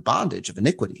bitterness and in the bondage of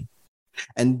iniquity.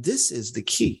 And this is the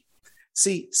key.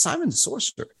 See, Simon the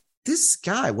sorcerer, this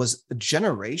guy was a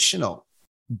generational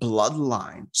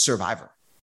bloodline survivor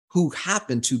who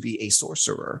happened to be a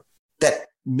sorcerer that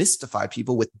mystify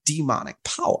people with demonic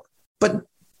power. But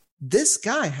this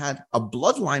guy had a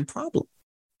bloodline problem,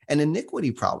 an iniquity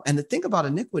problem. And the thing about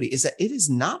iniquity is that it is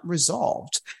not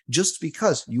resolved just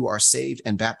because you are saved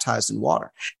and baptized in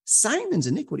water. Simon's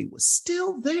iniquity was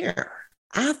still there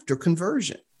after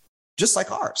conversion, just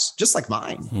like ours, just like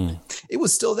mine. It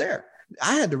was still there.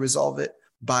 I had to resolve it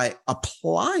by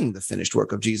applying the finished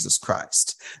work of Jesus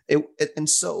Christ. And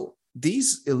so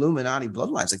these Illuminati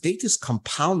bloodlines, like they just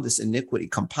compound this iniquity,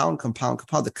 compound,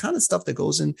 the kind of stuff that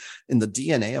goes in the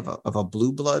DNA of a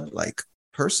blue blood like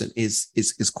person is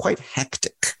quite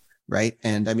hectic, right?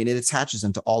 And I mean, it attaches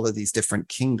into all of these different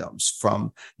kingdoms,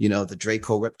 from, the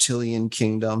Draco-Reptilian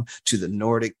kingdom to the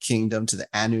Nordic kingdom to the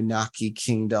Anunnaki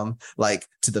kingdom, like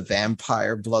to the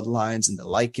vampire bloodlines and the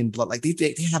Lycan blood. Like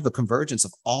they have a convergence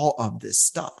of all of this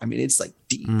stuff. I mean, it's like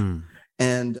deep.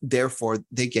 And therefore,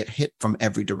 they get hit from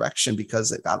every direction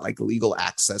because they got like legal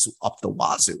access up the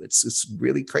wazoo. It's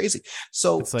really crazy.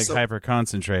 So it's like hyper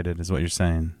concentrated, is what you're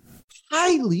saying.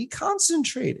 Highly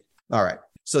concentrated. All right.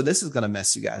 So this is going to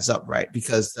mess you guys up, right?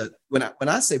 Because when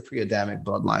I say pre-Adamic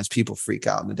bloodlines, people freak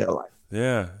out and they're like,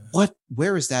 "Yeah, what?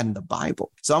 Where is that in the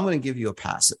Bible?" So I'm going to give you a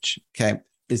passage. Okay,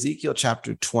 Ezekiel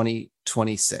chapter 28.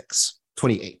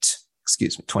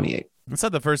 It's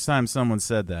not the first time someone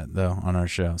said that, though, on our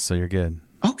show, so you're good.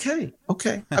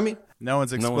 Okay. I mean, no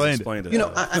one's explained it. You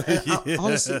know, I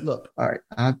honestly, look, all right,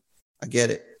 I get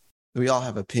it. We all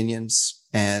have opinions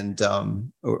and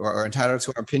are entitled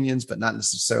to our opinions, but not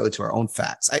necessarily to our own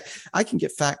facts. I can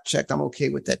get fact checked. I'm okay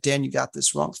with that. Dan, you got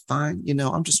this wrong. Fine. You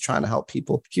know, I'm just trying to help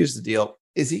people. Here's the deal.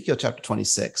 Ezekiel chapter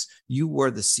 26, you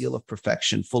were the seal of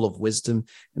perfection, full of wisdom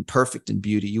and perfect in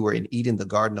beauty. You were in Eden, the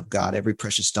garden of God. Every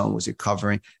precious stone was your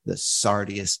covering, the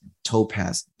sardius,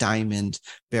 topaz, diamond,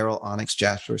 beryl, onyx,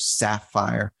 jasper,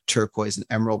 sapphire, turquoise, and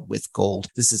emerald with gold.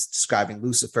 This is describing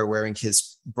Lucifer wearing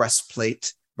his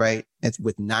breastplate, right? It's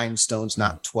with 9 stones,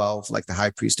 not 12, like the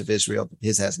high priest of Israel.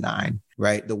 His has 9,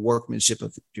 right? The workmanship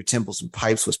of your tymbals and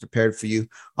pipes was prepared for you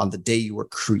on the day you were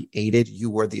created. You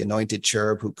were the anointed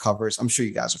cherub who covers. I'm sure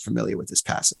you guys are familiar with this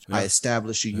passage. Yeah. I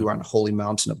established you. You are on the holy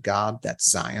mountain of God. That's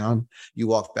Zion. You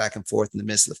walked back and forth in the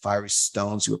midst of the fiery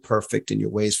stones. You were perfect in your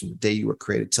ways from the day you were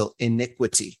created till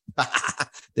iniquity.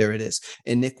 There it is.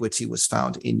 Iniquity was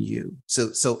found in you.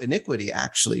 So iniquity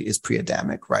actually is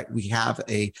pre-Adamic, right? We have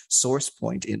a source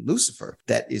point in Lucifer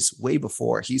that is way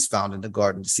before he's found in the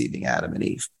garden deceiving Adam and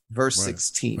Eve. Verse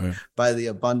 16, right. By the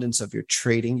abundance of your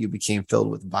trading, you became filled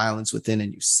with violence within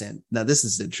and you sinned. Now, this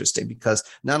is interesting because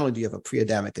not only do you have a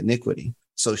pre-Adamic iniquity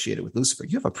associated with Lucifer,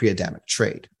 you have a pre-Adamic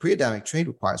trade. Pre-Adamic trade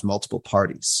requires multiple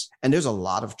parties. And there's a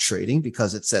lot of trading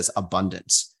because it says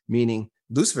abundance, meaning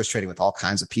Lucifer's trading with all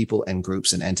kinds of people and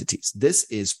groups and entities. This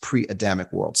is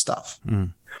pre-Adamic world stuff.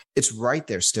 It's right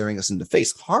there staring us in the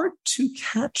face. Hard to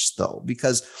catch, though,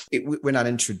 because we're not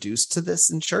introduced to this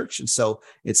in church. And so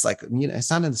it's like, you know, it's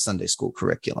not in the Sunday school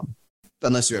curriculum,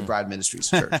 unless you're at Bride Ministries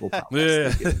Church. We'll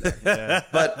yeah.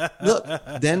 But look,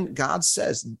 then God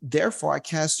says, therefore I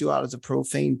cast you out as a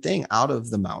profane thing out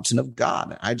of the mountain of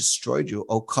God. I destroyed you,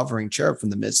 O covering cherub, from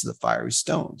the midst of the fiery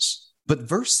stones. But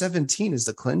verse 17 is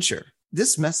the clincher.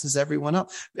 This messes everyone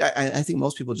up. I think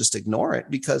most people just ignore it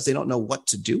because they don't know what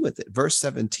to do with it. Verse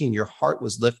 17, your heart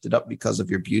was lifted up because of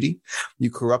your beauty. You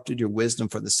corrupted your wisdom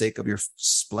for the sake of your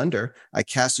splendor. I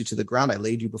cast you to the ground. I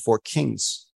laid you before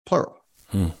kings, plural.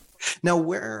 Now,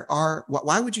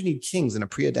 why would you need kings in a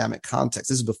pre-Adamic context?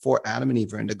 This is before Adam and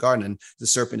Eve are in the garden and the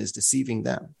serpent is deceiving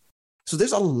them. So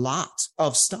there's a lot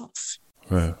of stuff.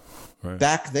 Right.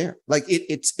 Back there, like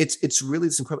it's really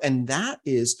this incredible, and that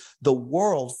is the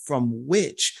world from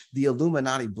which the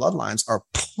Illuminati bloodlines are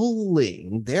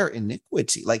pulling their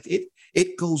iniquity. Like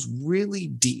it goes really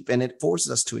deep, and it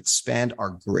forces us to expand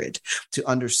our grid to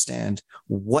understand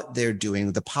what they're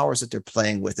doing, the powers that they're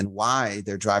playing with, and why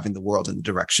they're driving the world in the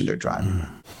direction they're driving.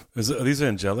 Are these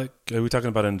angelic? Are we talking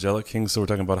about angelic kings? So we're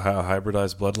talking about a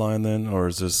hybridized bloodline, then, or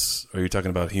are you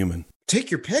talking about human? Take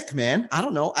your pick, man. I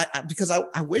don't know. Because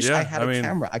I wish I had a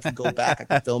camera. I could go back. I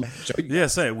could film and show you. Yeah,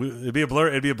 say it'd be a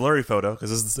blurry photo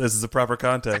because this is the proper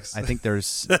context. I think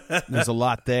there's a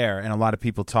lot there, and a lot of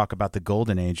people talk about the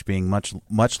golden age being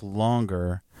much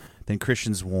longer than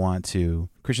Christians want to.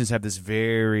 Christians have this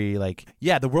very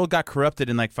the world got corrupted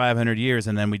in 500 years,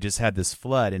 and then we just had this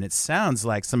flood. And it sounds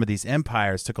like some of these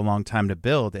empires took a long time to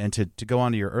build. And to go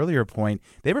on to your earlier point,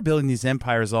 they were building these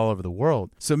empires all over the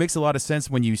world. So it makes a lot of sense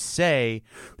when you say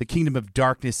the kingdom of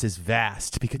darkness is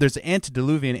vast, because there's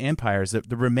antediluvian empires,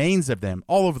 the remains of them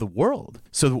all over the world.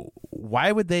 So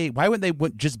why would they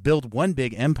just build one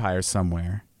big empire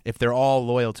somewhere if they're all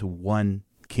loyal to one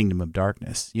kingdom of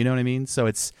darkness? You know what I mean? So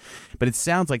but it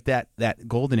sounds like that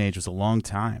golden age was a long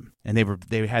time, and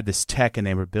they had this tech and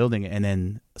they were building it. And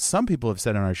then some people have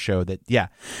said on our show that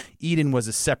Eden was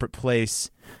a separate place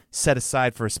set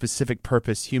aside for a specific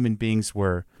purpose. Human beings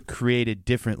were created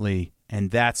differently,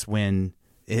 and that's when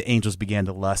angels began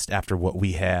to lust after what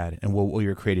we had and what we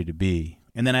were created to be.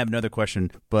 And then I have another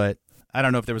question, but I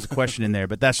don't know if there was a question in there,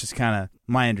 but that's just kind of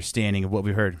my understanding of what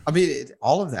we heard. I mean,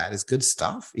 all of that is good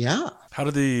stuff. Yeah. How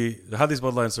these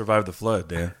bloodlines survive the flood,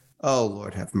 Dan? Oh,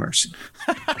 Lord have mercy.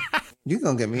 You're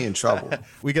going to get me in trouble.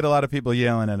 We get a lot of people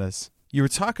yelling at us. You were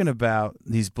talking about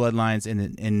these bloodlines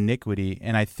and iniquity,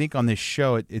 and I think on this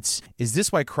show, is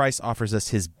this why Christ offers us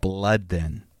his blood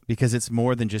then? Because it's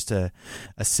more than just a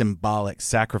symbolic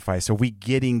sacrifice. Are we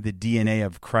getting the DNA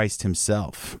of Christ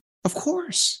himself? Of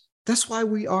course. That's why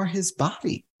we are his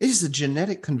body. It is a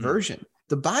genetic conversion.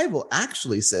 The Bible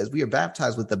actually says we are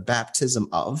baptized with the baptism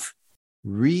of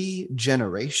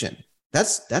regeneration.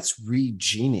 That's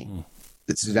regening.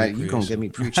 You're going to get me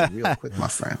preaching real quick, my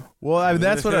friend. Well, I mean,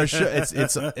 that's what our show,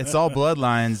 it's all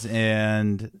bloodlines,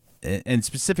 and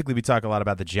specifically we talk a lot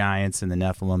about the giants and the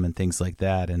Nephilim and things like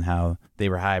that and how they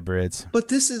were hybrids. But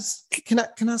this is,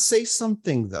 can I say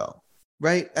something though?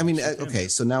 Right? I mean, okay,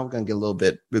 so now we're going to get a little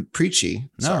bit preachy.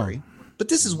 Sorry. No. But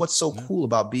this is what's so cool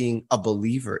about being a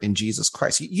believer in Jesus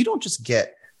Christ. You don't just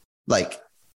get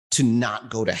to not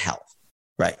go to hell,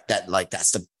 right?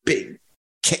 That's the big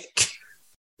kick.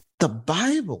 The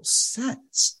Bible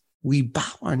says we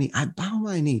bow our knee. I bow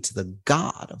my knee to the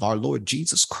God of our Lord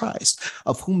Jesus Christ,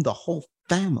 of whom the whole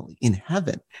family in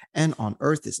heaven and on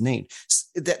earth is named.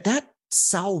 That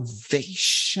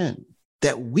salvation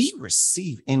that we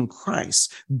receive in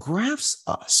Christ grafts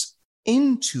us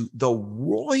into the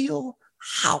royal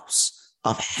house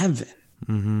of heaven.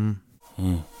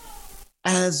 Mm-hmm.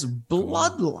 As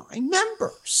bloodline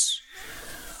members.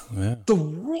 Yeah. The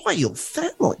royal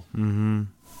family. Mm-hmm.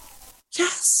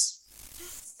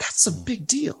 Yes. That's a big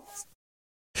deal.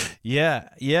 Yeah.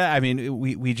 I mean,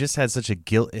 we just had such a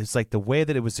guilt. It's like the way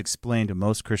that it was explained to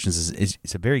most Christians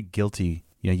is a very guilty.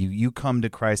 You come to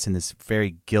Christ in this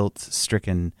very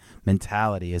guilt-stricken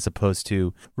mentality, as opposed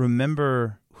to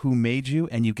remember who made you,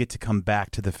 and you get to come back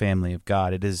to the family of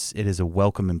God. It is a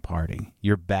welcome imparting.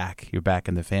 You're back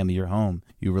in the family. You're home.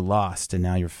 You were lost, and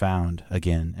now you're found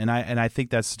again. And I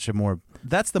think that's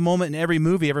that's the moment in every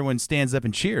movie everyone stands up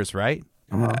and cheers, right?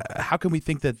 How can we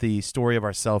think that the story of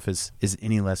ourself is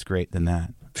any less great than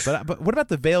that? But what about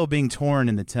the veil being torn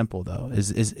in the temple, though?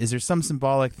 Is there some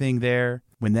symbolic thing there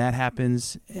when that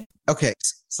happens? Okay,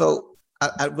 so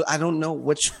I don't know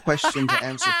which question to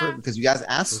answer first, because you guys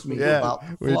asked me about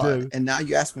flood, and now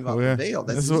you asked me about the veil.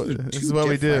 This is what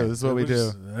we do. This is what we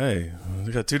do. Hey,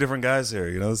 we got two different guys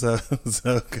here. So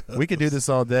we could do this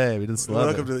all day. We just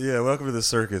love it. Welcome to the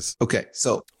circus. Okay,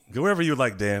 so go wherever you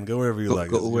like, Dan. Go wherever you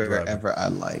like. Go wherever I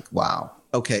like. Wow.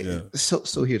 Okay. Yeah.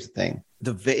 So here's the thing.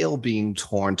 The veil being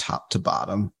torn top to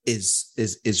bottom is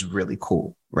really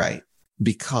cool, right?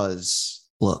 Because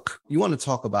look, you want to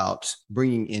talk about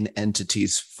bringing in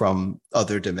entities from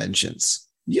other dimensions.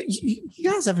 You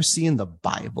guys ever see in the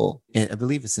Bible, I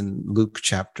believe it's in Luke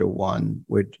chapter 1,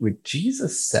 where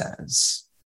Jesus says,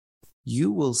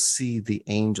 you will see the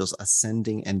angels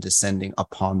ascending and descending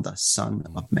upon the Son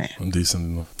of Man.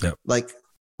 Yep. Like,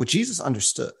 what Jesus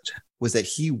understood was that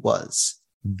he was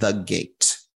the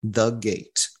gate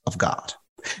of God.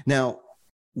 Now,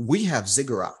 we have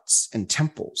ziggurats and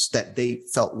temples that they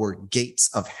felt were gates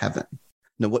of heaven.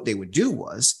 Now, what they would do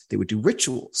was they would do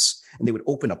rituals, and they would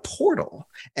open a portal.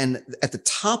 And at the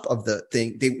top of the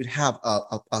thing, they would have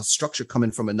a structure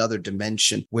coming from another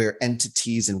dimension where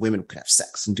entities and women could have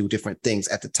sex and do different things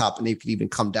at the top. And they could even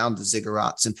come down to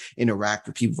ziggurats and interact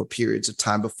with people for periods of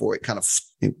time before it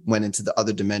went into the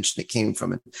other dimension it came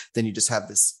from. And then you just have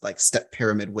this like step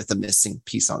pyramid with a missing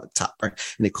piece on the top, right?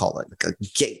 And they call it like a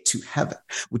gate to heaven.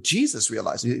 What Jesus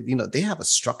realized, they have a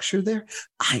structure there.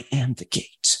 I am the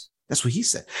gate. That's what he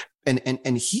said.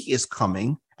 And he is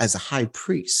coming as a high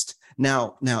priest.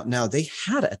 Now they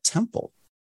had a temple,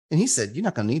 and he said, you're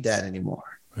not going to need that anymore.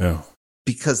 Yeah.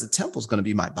 Because the temple is going to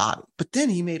be my body. But then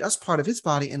he made us part of his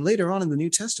body. And later on in the New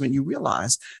Testament, you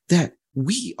realize that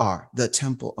we are the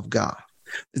temple of God.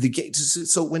 The gate.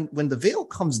 So when the veil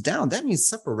comes down, that means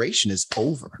separation is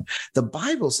over. The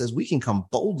Bible says we can come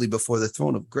boldly before the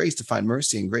throne of grace to find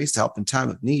mercy and grace to help in time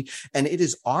of need. And it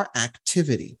is our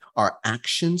activity, our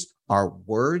actions, our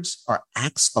words, our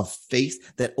acts of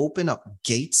faith that open up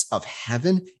gates of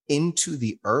heaven into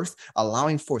the earth,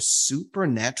 allowing for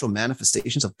supernatural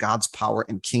manifestations of God's power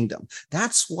and kingdom.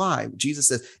 That's why Jesus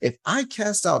says, if I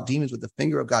cast out demons with the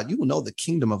finger of God, you will know the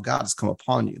kingdom of God has come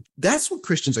upon you. That's what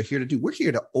Christians are here to do. We're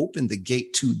here to open the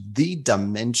gate to the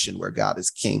dimension where God is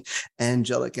king.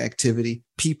 Angelic activity,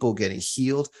 people getting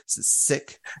healed,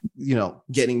 sick,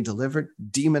 getting delivered,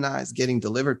 demonized, getting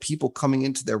delivered, people coming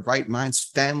into their right minds,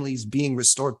 families being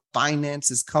restored,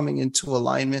 finances coming into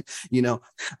alignment,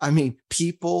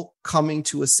 people coming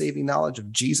to a saving knowledge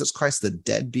of Jesus Christ, the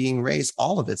dead being raised.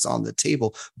 All of it's on the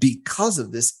table because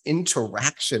of this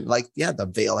interaction.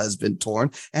 The veil has been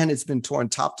torn, and it's been torn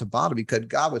top to bottom, because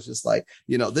God was just like,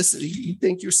 this is, you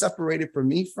think you're separated from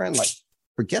me, friend? Like,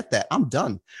 forget that. I'm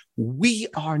done. We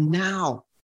are now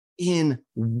in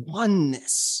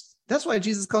oneness. That's why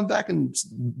Jesus comes back in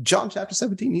John chapter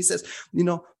 17. He says,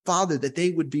 Father, that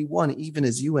they would be one, even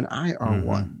as you and I are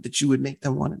one, that you would make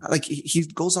them one. Like, he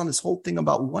goes on this whole thing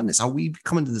about oneness, how we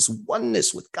come into this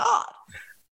oneness with God.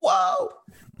 Whoa.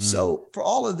 So for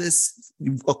all of this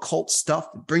occult stuff,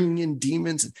 bringing in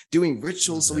demons and doing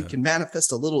rituals so we can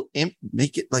manifest a little imp,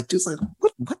 make it like, just like,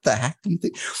 what the heck do you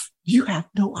think? You have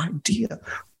no idea.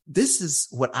 This is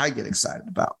what I get excited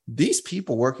about. These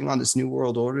people working on this new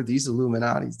world order, these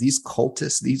Illuminatis, these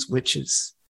cultists, these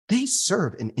witches, they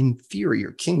serve an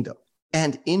inferior kingdom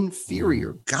and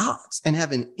inferior gods and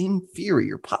have an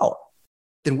inferior power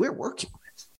than we're working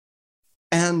with.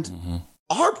 And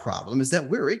our problem is that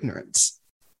we're ignorant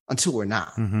until we're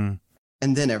not. And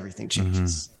then everything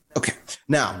changes. Okay,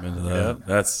 now I'm into that.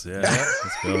 Let's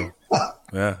go.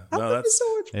 Yeah, no, that's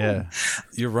so much fun. Yeah.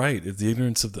 You're right. It's the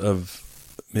ignorance of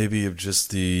maybe of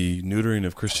just the neutering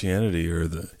of Christianity,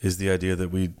 is the idea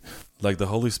that we, like, the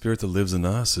Holy Spirit that lives in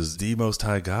us is the Most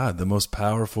High God, the most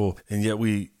powerful, and yet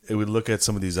we would look at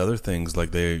some of these other things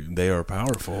like they are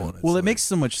powerful. Well, it makes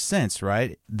so much sense,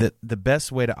 right? The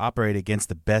best way to operate against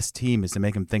the best team is to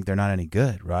make them think they're not any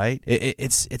good, right?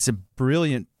 It's a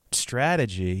brilliant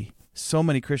strategy. So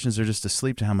many Christians are just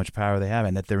asleep to how much power they have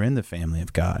and that they're in the family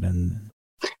of God. And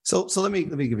so let me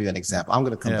give you an example. I'm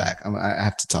going to come back. I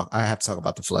have to talk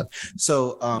about the flood.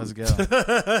 So let's go.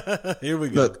 Here we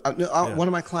go. Look, one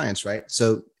of my clients, right?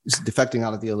 So defecting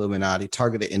out of the Illuminati,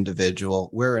 targeted individual.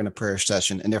 We're in a prayer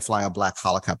session, and they're flying a black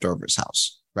helicopter over his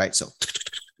house, right? So.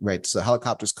 Right. So the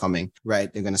helicopter's coming,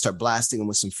 right? They're going to start blasting him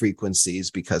with some frequencies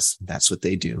because that's what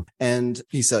they do. And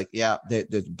he's like, yeah,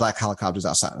 the black helicopter's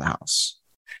outside of the house.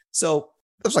 So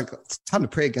it was like, time to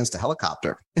pray against the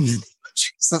helicopter. In the name of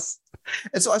Jesus.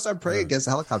 And so I started praying against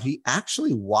the helicopter. He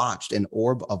actually watched an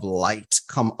orb of light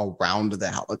come around the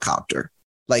helicopter,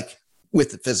 like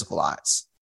with the physical eyes.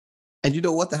 And you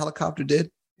know what the helicopter did?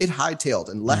 It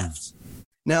hightailed and left.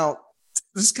 Now,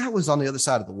 this guy was on the other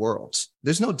side of the world.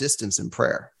 There's no distance in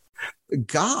prayer.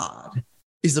 God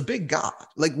is a big God.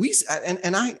 Like we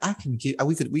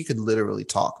could literally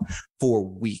talk for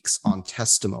weeks on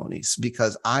testimonies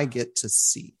because I get to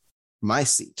see my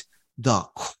seat the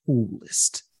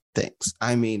coolest things.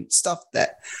 I mean, stuff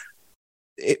that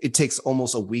it takes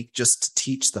almost a week just to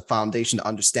teach the foundation to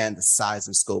understand the size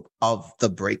and scope of the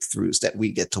breakthroughs that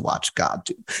we get to watch God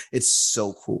do. It's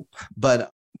so cool. But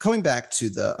coming back to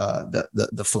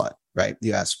the flood, right?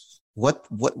 You ask, what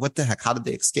the heck? How did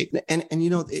they escape? And you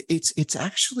know, it's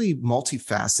actually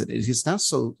multifaceted. It's not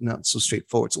so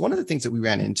straightforward. So one of the things that we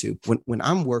ran into when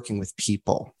I'm working with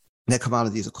people that come out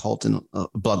of these occult and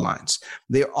bloodlines,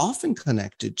 they're often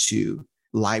connected to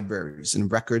libraries and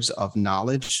records of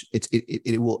knowledge.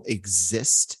 It will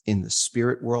exist in the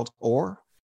spirit world or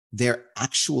their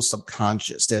actual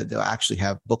subconscious. They'll actually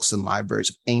have books and libraries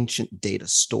of ancient data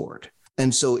stored.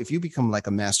 And so if you become like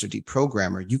a master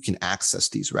deprogrammer, you can access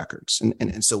these records.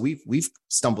 And so we've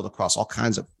stumbled across all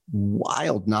kinds of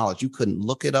wild knowledge. You couldn't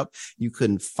look it up. You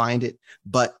couldn't find it,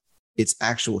 but it's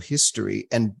actual history.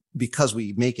 And because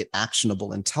we make it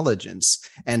actionable intelligence,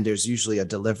 and there's usually a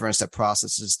deliverance that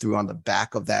processes through on the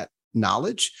back of that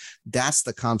knowledge, that's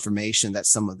the confirmation that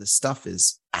some of this stuff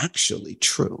is actually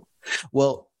true.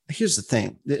 Well, here's the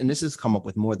thing, and this has come up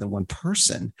with more than one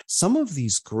person. Some of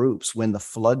these groups, when the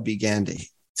flood began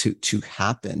to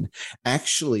happen,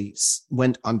 actually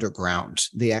went underground.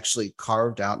 They actually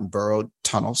carved out and burrowed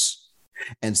tunnels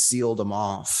and sealed them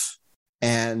off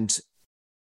and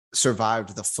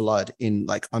survived the flood in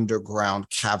like underground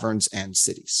caverns and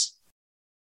cities.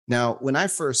 Now, when I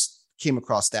first came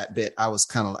across that bit, I was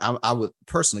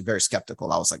personally very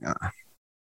skeptical. I was like,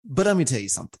 But let me tell you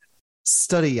something.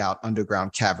 Study out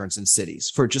underground caverns and cities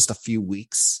for just a few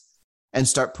weeks and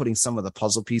start putting some of the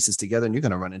puzzle pieces together, and you're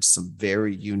going to run into some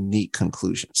very unique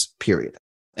conclusions, period.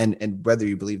 And whether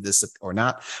you believe this or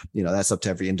not, you know, that's up to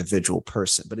every individual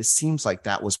person. But it seems like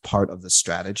that was part of the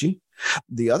strategy.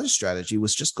 The other strategy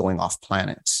was just going off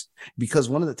planet, because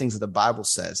one of the things that the Bible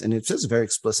says, and it says very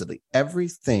explicitly,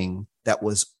 everything that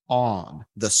was on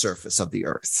the surface of the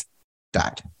earth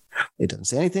died. It doesn't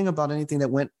say anything about anything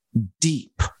that went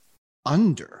deep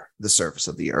under the surface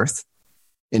of the earth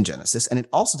in Genesis. And it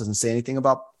also doesn't say anything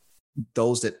about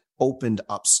those that opened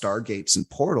up stargates and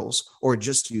portals or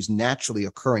just used naturally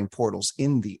occurring portals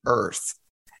in the earth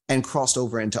and crossed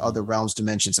over into other realms,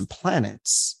 dimensions, and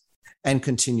planets and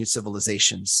continued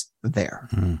civilizations there.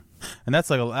 And that's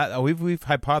like we've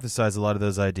hypothesized a lot of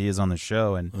those ideas on the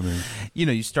show. And, you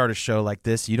know, you start a show like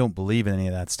this, you don't believe in any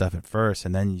of that stuff at first.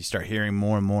 And then you start hearing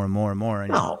more and more and more and more.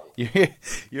 And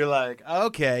you're like,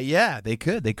 okay, yeah, they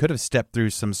could have stepped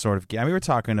through some sort of. I mean, we were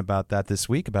talking about that this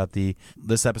week, about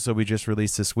this episode we just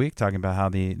released this week, talking about how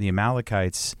the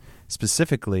Amalekites,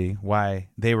 specifically why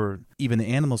even the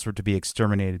animals were to be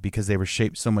exterminated because they were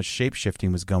so much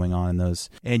shape-shifting was going on in those.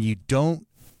 And I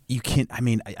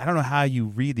don't know how you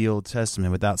read the Old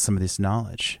Testament without some of this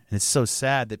knowledge. And it's so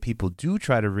sad that people do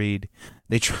try to read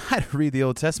the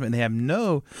Old Testament and they have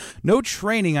no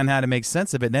training on how to make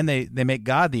sense of it. And then they make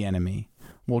God the enemy.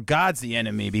 Well, God's the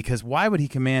enemy because why would he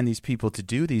command these people to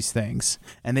do these things?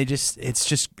 And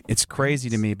it's crazy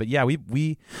to me. But yeah,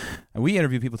 we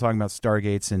interview people talking about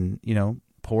stargates and, you know,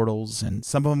 portals, and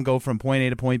some of them go from point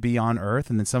A to point B on Earth,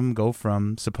 and then some of them go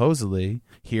from supposedly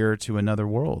here to another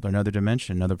world or another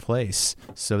dimension, another place.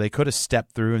 So they could have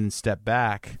stepped through and stepped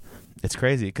back It's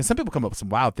crazy because some people come up with some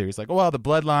wild theories like, oh, well, the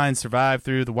bloodline survived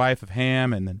through the wife of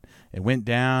Ham and then it went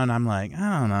down. I'm like,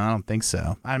 I don't know. I don't think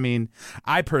so. I mean,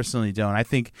 I personally don't. I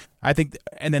think,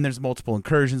 and then there's multiple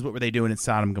incursions. What were they doing in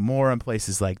Sodom and Gomorrah and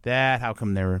places like that? How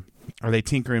come are they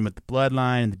tinkering with the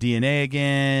bloodline and the DNA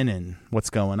again and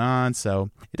what's going on? So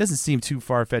it doesn't seem too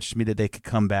far-fetched to me that they could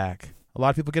come back. A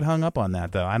lot of people get hung up on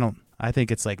that, though. I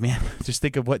think it's like, man, just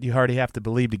think of what you already have to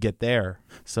believe to get there.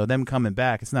 So them coming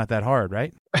back, it's not that hard,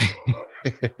 right? Right.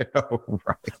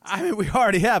 I mean, we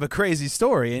already have a crazy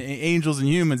story. Angels and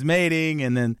humans mating,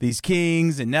 and then these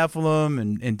kings and Nephilim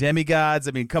and demigods.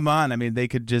 I mean, come on. I mean, they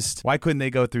could just, why couldn't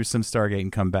they go through some Stargate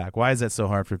and come back? Why is that so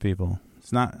hard for people?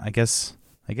 It's not, I guess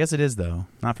it is, though.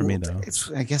 Not for me, though.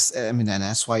 And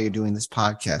that's why you're doing this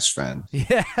podcast, friend.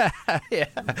 Yeah. Yeah,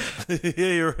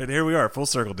 you're right. Here we are, full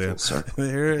circle, Dan. Full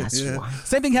circle.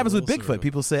 Same thing happens with Bigfoot.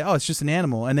 People say, oh, it's just an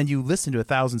animal. And then you listen to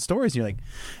 1,000 stories and you're like,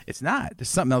 it's not. There's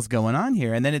something else going on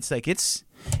here. And then it's like, it's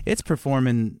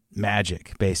performing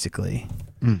magic, basically.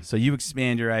 So you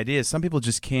expand your ideas. Some people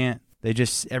just can't.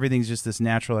 Everything's just this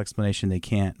natural explanation. They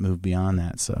can't move beyond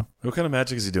that. So what kind of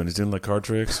magic is he doing? He's doing like card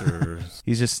tricks, or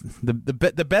he's just the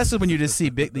best is when you just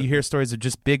see you hear stories of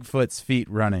just Bigfoot's feet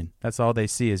running. That's all they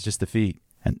see is just the feet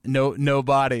and no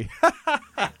body.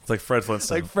 It's like Fred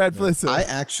Flintstone. I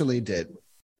actually did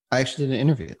an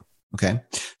interview. Okay,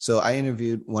 so I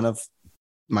interviewed one of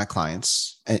my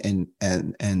clients, and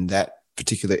that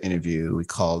particular interview we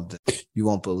called "You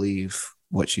Won't Believe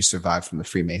What She Survived from the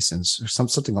Freemasons," or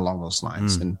something along those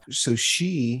lines. And so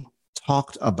she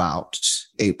talked about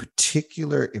a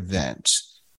particular event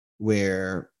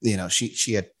where,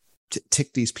 she had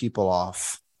ticked these people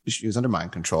off. She was under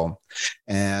mind control.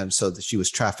 And so that she was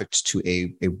trafficked to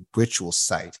a ritual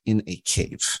site in a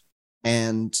cave.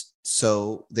 And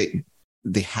so they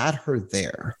had her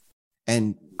there,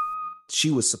 and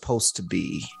she was supposed to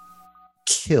be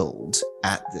killed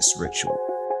at this ritual.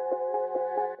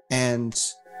 And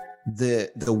the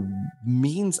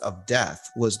means of death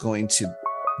was going to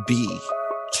be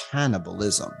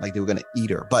cannibalism. Like they were going to eat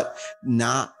her, but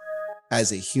not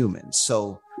as a human.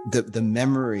 So the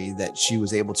memory that she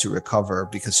was able to recover,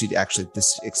 because she'd actually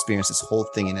experienced this whole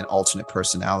thing in an alternate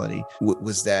personality,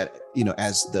 was that,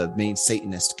 as the main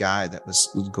Satanist guy that was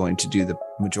going to do the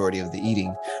majority of the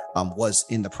eating, was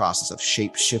in the process of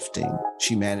shape shifting.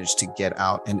 She managed to get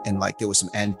out and like there was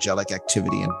some angelic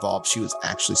activity involved. She was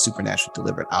actually supernaturally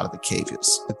delivered out of the cave.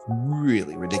 It's a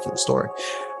really ridiculous story.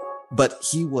 But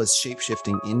he was shape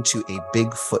shifting into a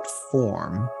Bigfoot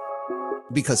form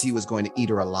because he was going to eat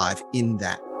her alive in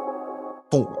that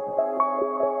form.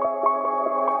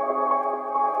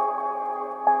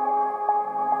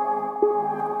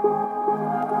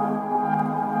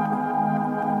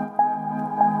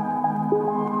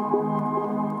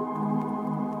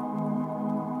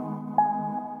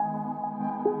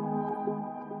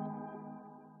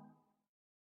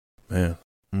 Man.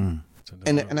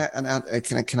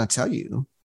 And can I tell you,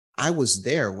 I was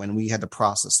there when we had to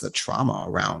process the trauma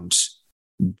around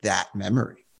that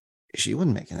memory. She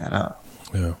wasn't making that up.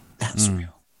 Yeah. That's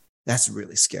real. That's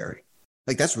really scary.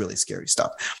 Like, that's really scary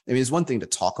stuff. I mean, it's one thing to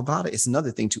talk about it. It's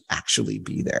another thing to actually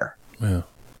be there. Yeah.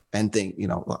 And think,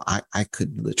 well, I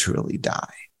could literally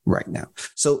die right now.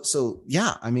 So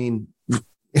yeah, I mean,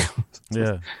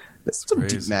 yeah. That's some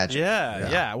deep magic.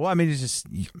 Yeah. Well, I mean, it's just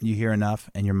you hear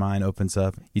enough and your mind opens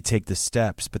up. You take the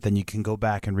steps, but then you can go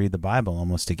back and read the Bible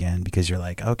almost again because you're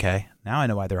like, okay, now I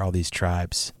know why there are all these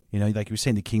tribes. Like you were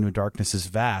saying, the Kingdom of Darkness is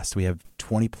vast. We have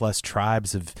 20 plus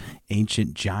tribes of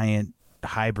ancient, giant,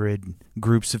 hybrid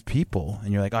groups of people.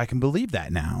 And you're like, oh, I can believe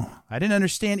that now. I didn't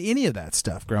understand any of that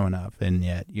stuff growing up. And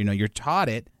yet, you're taught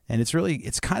it. And it's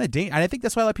kind of dangerous. And I think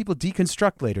that's why a lot of people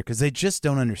deconstruct later because they just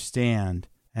don't understand.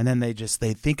 And then they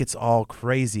think it's all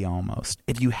crazy almost.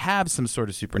 If you have some sort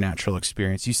of supernatural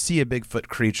experience, you see a Bigfoot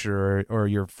creature or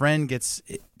your friend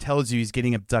tells you he's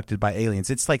getting abducted by aliens,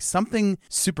 it's like something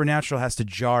supernatural has to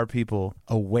jar people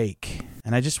awake.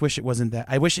 And I just wish it wasn't that.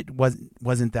 I wish it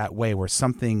wasn't that way where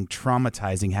something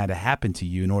traumatizing had to happen to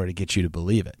you in order to get you to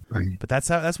believe it. Right. But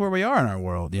that's where we are in our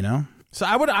world, So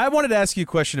I wanted to ask you a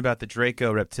question about the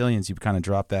Draco reptilians. You kind of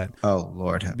dropped that. Oh,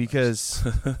 Lord. Because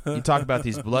you talk about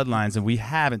these bloodlines, and we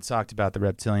haven't talked about the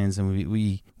reptilians, and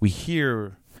we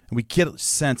hear, we get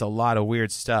sent a lot of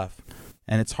weird stuff.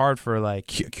 And it's hard for like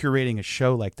curating a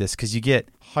show like this because you get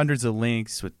hundreds of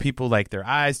links with people like their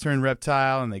eyes turn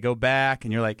reptile and they go back,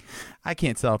 and you're like, I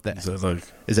can't tell if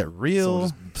is that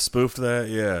real? Just spoofed that,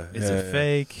 yeah. Is it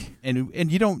fake? And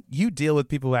you deal with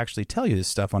people who actually tell you this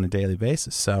stuff on a daily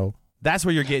basis, so. That's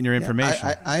where you're getting your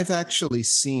information. I've actually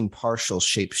seen partial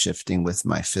shape-shifting with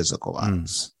my physical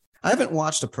eyes. I haven't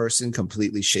watched a person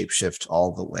completely shapeshift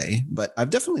all the way, but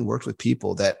I've definitely worked with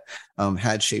people that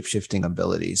had shapeshifting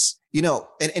abilities. And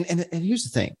here's the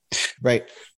thing, right?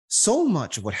 So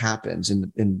much of what happens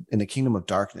in the kingdom of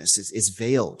darkness is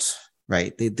veiled,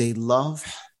 right? They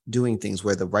love doing things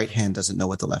where the right hand doesn't know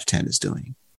what the left hand is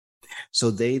doing.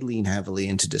 So they lean heavily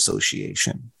into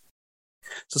dissociation.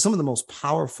 So some of the most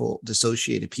powerful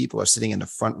dissociated people are sitting in the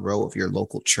front row of your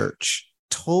local church,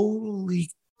 totally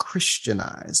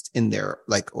Christianized in their,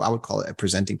 like, I would call it a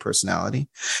presenting personality.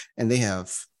 And they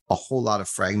have a whole lot of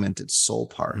fragmented soul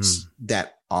parts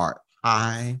that are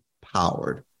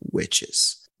high-powered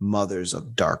witches, mothers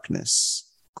of darkness,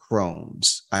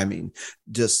 crones. I mean,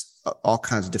 just all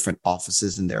kinds of different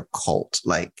offices in their cult,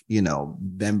 like,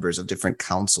 members of different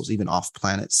councils, even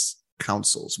off-planet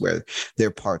councils, where their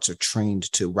parts are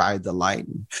trained to ride the light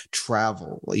and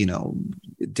travel,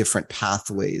 different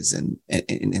pathways and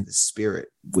in the spirit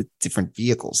with different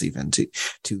vehicles, even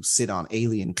to sit on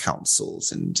alien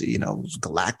councils and,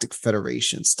 galactic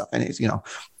federation stuff. And it's,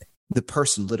 the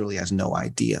person literally has no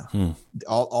idea.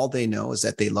 All they know is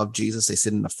that they love Jesus. They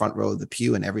sit in the front row of the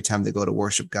pew, and every time they go to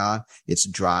worship God, it's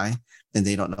dry, and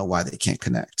they don't know why they can't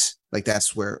connect. Like,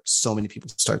 that's where so many people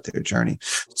start their journey.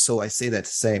 So I say that to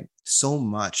say so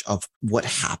much of what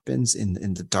happens in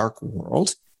the dark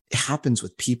world, it happens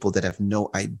with people that have no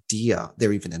idea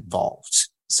they're even involved.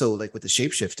 So like with the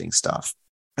shape-shifting stuff,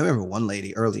 I remember one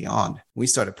lady early on, we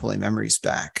started pulling memories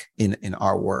back in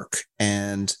our work,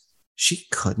 and she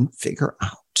couldn't figure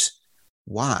out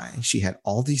why she had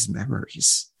all these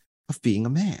memories of being a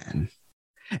man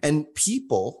and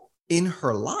people in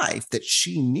her life that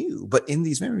she knew. But in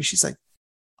these memories, she's like,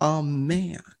 a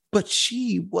man. But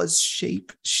she was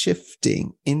shape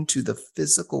shifting into the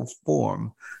physical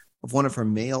form of one of her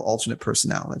male alternate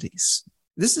personalities.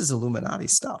 This is Illuminati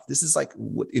stuff. This is like,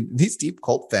 in these deep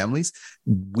cult families,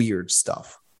 weird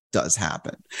stuff does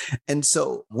happen. And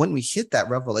so when we hit that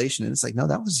revelation, and it's like, no,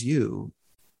 that was you,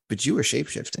 but you were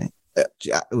shapeshifting. It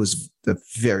was a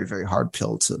very, very hard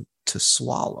pill to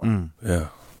swallow. Yeah.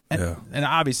 And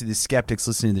obviously the skeptics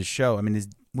listening to the show, I mean,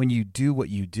 when you do what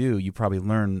you do, you probably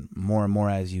learn more and more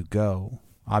as you go.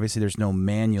 Obviously there's no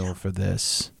manual for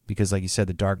this because, like you said,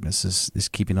 the darkness is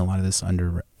keeping a lot of this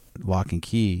under lock and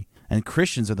key. And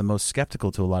Christians are the most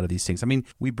skeptical to a lot of these things. I mean,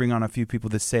 we bring on a few people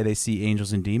that say they see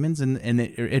angels and demons, and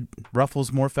it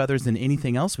ruffles more feathers than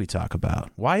anything else we talk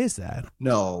about. Why is that?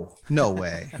 No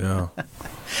way. Yeah.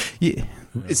 Yeah.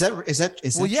 Is that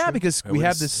well, yeah, true? because we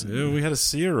have this. We had a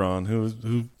seer on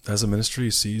who has a ministry,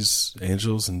 sees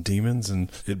angels and demons, and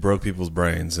it broke people's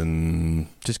brains. And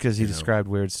just because he described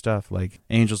weird stuff, like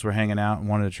angels were hanging out and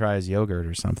wanted to try his yogurt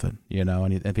or something,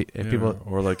 and people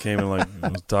or like came and like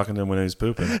was talking to him when he was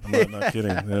pooping. I'm not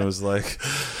kidding. And it was like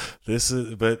this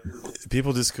is, but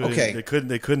people just couldn't. Okay.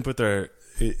 They couldn't put their.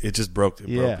 It just broke.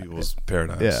 It broke people's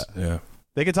paradigms. Yeah.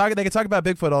 They could talk about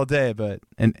Bigfoot all day, but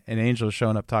an angel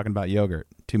showing up talking about yogurt,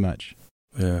 too much.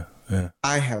 Yeah.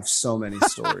 I have so many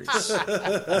stories. I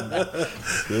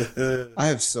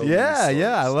have so many stories.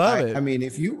 Yeah, I love it. I mean,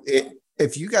 if you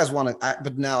guys want to,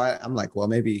 but now I'm like, well,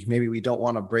 maybe we don't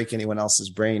want to break anyone else's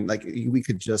brain. Like, we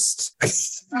could just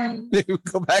maybe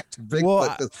go back to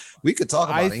Bigfoot, because we could talk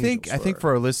about. I think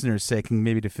for our listeners' sake, and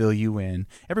maybe to fill you in,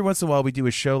 every once in a while we do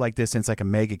a show like this, and it's like a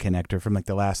mega connector from like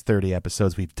the last 30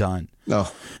 episodes we've done.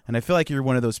 Oh. And I feel like you're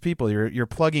one of those people. You're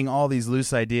plugging all these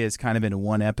loose ideas kind of into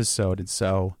one episode, and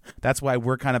so that's why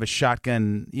we're kind of a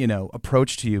shotgun,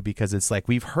 approach to you, because it's like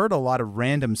we've heard a lot of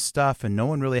random stuff, and no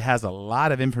one really has a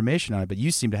lot of information on it. But you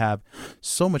seem to have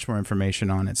so much more information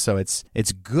on it, so it's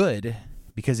good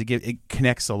because it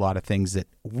connects a lot of things that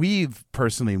we've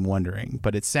personally been wondering.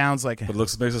 But it sounds like it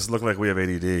makes us look like we have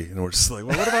ADD, and we're just like,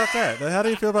 well, what about that? How do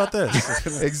you feel about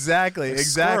this? Exactly.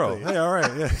 Hey, all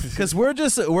right, yeah. Because we're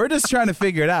just trying to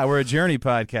figure it out. We're a journey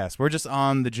podcast. We're just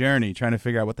on the journey, trying to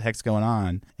figure out what the heck's going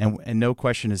on, and no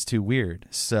question is too weird.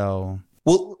 So.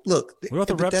 Well, look. What about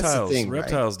the reptiles? The thing,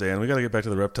 reptiles, right? Dan. We got to get back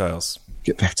to the reptiles.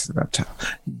 Get back to the reptile.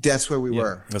 That's where we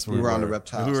were. That's where we were on the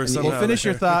reptiles. Well, finish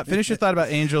your thought. Finish your thought about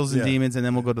angels and demons, and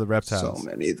then we'll go to the reptiles. So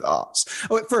many thoughts.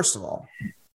 Oh, wait, first of all,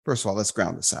 let's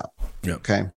ground this out. Yeah.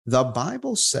 Okay. The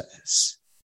Bible says,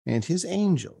 "And his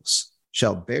angels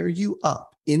shall bear you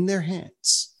up in their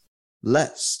hands,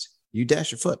 lest you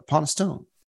dash your foot upon a stone."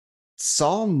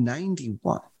 Psalm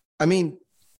 91. I mean,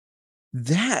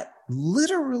 that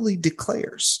literally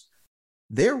declares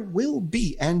there will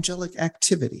be angelic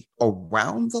activity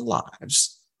around the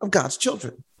lives of God's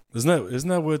children. Isn't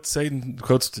that what Satan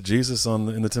quotes to Jesus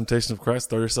in the temptation of Christ?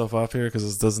 Throw yourself off here,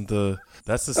 because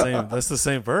that's the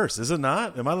same verse, is it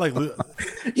not? Am I like?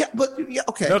 Yeah, but yeah,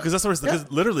 okay. No, because that's what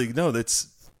it's literally no.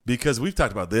 Because we've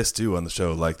talked about this too on the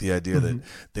show, like the idea that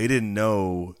they didn't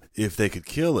know if they could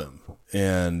kill him.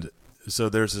 And so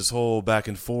there's this whole back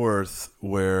and forth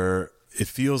where it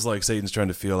feels like Satan's trying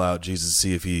to feel out Jesus to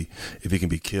see if he can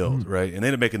be killed, right? And they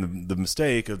ended up making the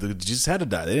mistake of Jesus had to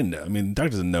die. They didn't know. I mean, the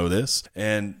doctor doesn't know this.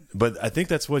 But I think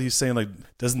that's what he's saying. Like,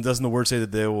 doesn't the word say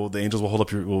that the angels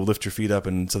will lift your feet up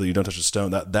and so that you don't touch a stone?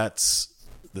 That's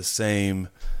the same.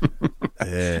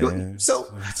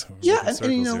 So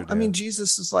I mean,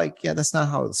 Jesus is like, yeah, that's not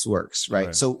how this works,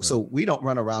 right? So we don't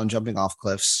run around jumping off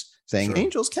cliffs saying,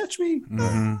 "Angels catch me,"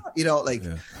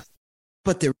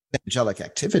 but there's angelic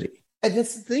activity, and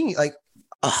that's the thing. Like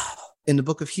in the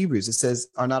book of Hebrews, it says,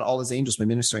 "Are not all his angels but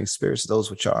ministering spirits, those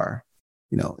which are,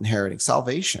 inheriting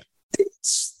salvation?"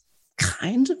 It's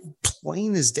kind of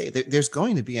plain as day. There's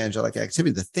going to be angelic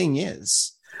activity. The thing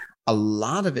is, a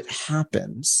lot of it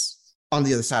happens on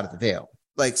the other side of the veil.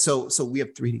 Like, so we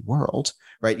have 3D world,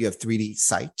 right? You have 3D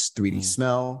sight, 3D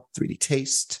smell, 3D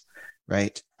taste,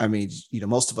 right? I mean,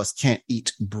 most of us can't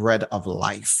eat bread of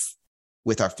life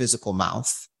with our physical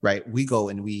mouth, right? We go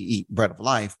and we eat bread of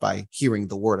life by hearing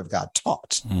the word of God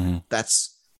taught.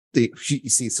 That's you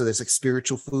see, so there's like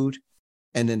spiritual food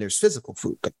and then there's physical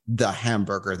food, like the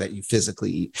hamburger that you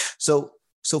physically eat. So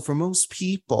for most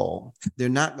people, they're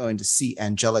not going to see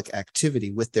angelic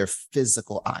activity with their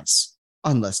physical eyes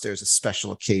unless there's a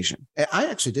special occasion. I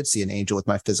actually did see an angel with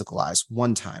my physical eyes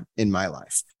one time in my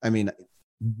life. I mean,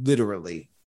 literally,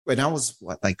 when I was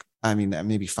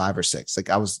maybe 5 or 6, like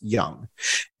I was young,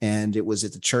 and it was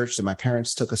at the church that my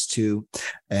parents took us to.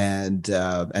 And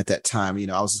at that time,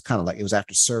 I was just kind of like, it was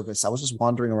after service. I was just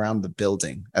wandering around the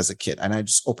building as a kid, and I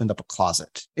just opened up a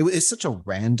closet. It's such a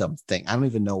random thing. I don't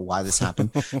even know why this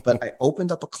happened, but I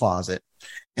opened up a closet,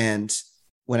 and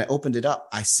when I opened it up,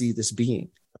 I see this being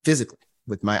physically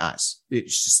with my eyes.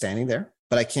 It's just standing there,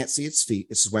 but I can't see its feet.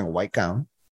 It's wearing a white gown,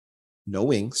 no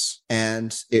wings,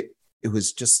 and it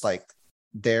was just like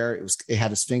there. It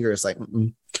had his finger. It's like,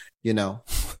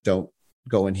 don't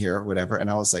go in here or whatever.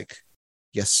 And I was like,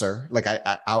 yes, sir. Like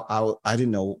I didn't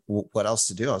know what else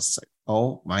to do. I was just like,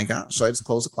 oh my gosh. So I just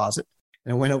closed the closet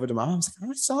and I went over to mom. I was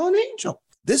like, I saw an angel.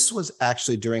 This was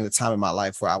actually during the time in my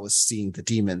life where I was seeing the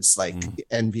demons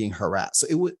and being harassed. So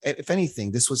it was, if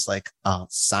anything, this was like a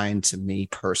sign to me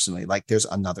personally, like there's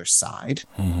another side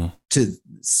to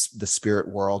the spirit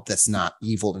world that's not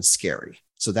evil and scary.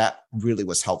 So that really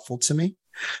was helpful to me.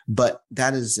 But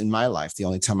that is in my life the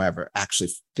only time I ever actually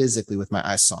physically with my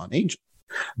eyes saw an angel.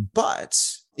 But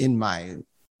in my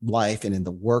life and in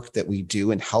the work that we do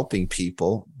in helping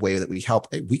people, way that we help,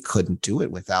 we couldn't do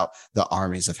it without the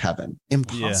armies of heaven.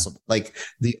 Impossible. Yeah. Like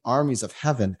the armies of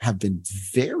heaven have been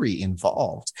very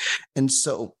involved. And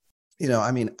so,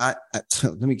 let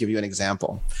me give you an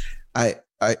example.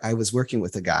 I was working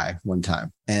with a guy one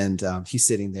time, and he's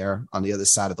sitting there on the other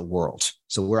side of the world.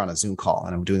 So we're on a Zoom call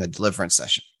and I'm doing a deliverance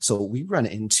session. So we run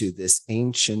into this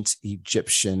ancient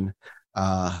Egyptian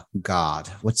god.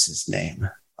 What's his name?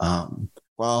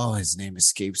 His name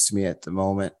escapes me at the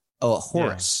moment. Oh,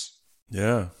 Horus.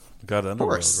 Yeah. God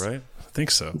underworld, right? I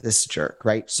think so. This jerk,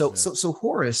 right? So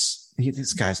Horus,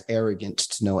 this guy's arrogant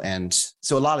to no end.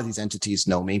 So a lot of these entities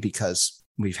know me because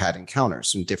we've had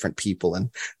encounters from different people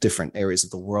in different areas of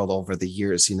the world over the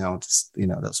years,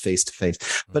 those face to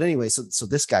face. But anyway, so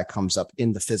this guy comes up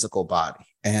in the physical body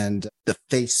and the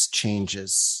face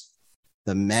changes,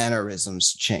 the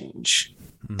mannerisms change.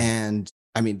 And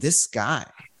I mean, this guy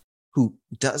who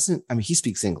he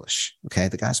speaks English. Okay.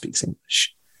 The guy speaks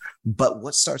English, but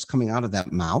what starts coming out of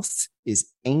that mouth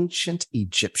is ancient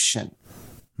Egyptian.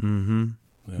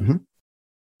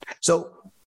 So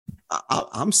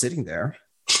I'm sitting there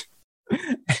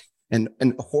and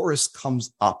Horus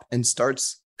comes up and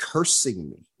starts cursing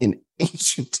me in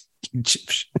ancient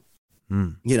Egyptian.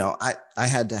 I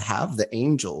had to have the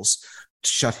angels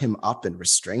shut him up and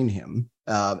restrain him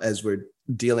as we're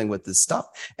dealing with this stuff.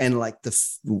 And like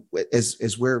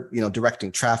as we're,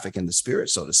 directing traffic in the spirit,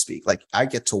 so to speak, like I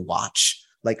get to watch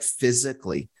like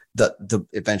physically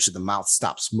eventually the mouth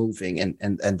stops moving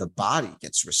and the body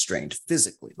gets restrained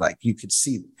physically. Like you could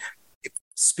see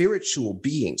spiritual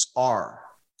beings are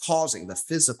causing the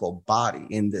physical body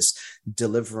in this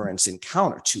deliverance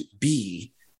encounter to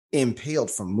be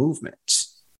impaled from movement.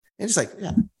 And it's like,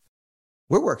 yeah,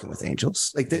 we're working with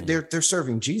angels. Like they're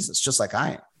serving Jesus just like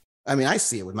I am. I mean, I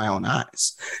see it with my own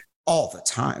eyes all the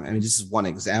time. I mean, this is one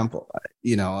example.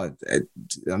 On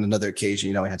another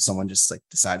occasion, I had someone just like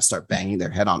decide to start banging their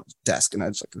head on the desk, and I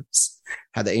just like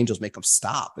had the angels make them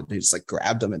stop, and they just like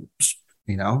grabbed them and.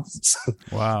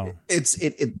 Wow. It's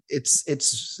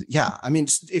yeah. I mean,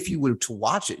 if you were to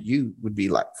watch it, you would be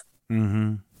like,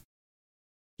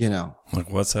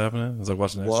 Like, what's happening? It's like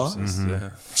watching Exorcist. What? Yeah.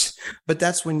 But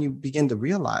that's when you begin to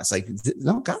realize, like,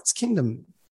 no, God's kingdom,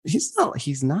 he's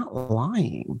not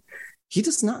lying.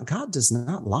 God does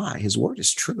not lie. His word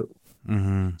is true.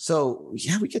 Mm-hmm. So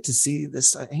yeah, we get to see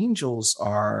this. Angels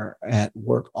are at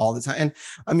work all the time. And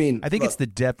I mean, I think it's the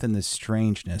depth and the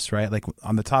strangeness, right? Like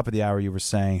on the top of the hour, you were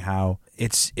saying how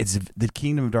it's the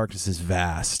kingdom of darkness is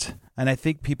vast. And I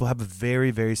think people have a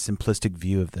very, very simplistic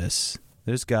view of this.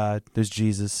 There's God, there's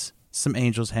Jesus, some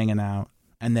angels hanging out,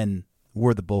 and then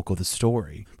we're the bulk of the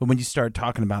story. But when you start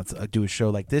talking about do a show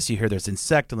like this, you hear there's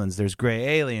insectolins, there's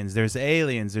gray aliens, there's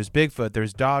Bigfoot,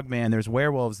 there's Dogman, there's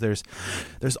werewolves, there's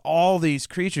all these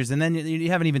creatures, and then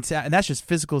you haven't even and that's just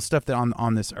physical stuff that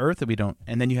on this earth that we don't.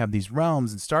 And then you have these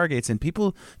realms and stargates, and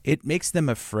people, it makes them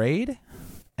afraid,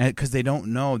 and because they don't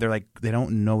know, they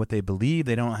don't know what they believe,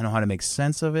 they don't know how to make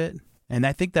sense of it. And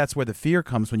I think that's where the fear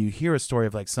comes when you hear a story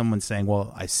of like someone saying,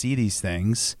 "Well, I see these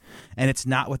things," and it's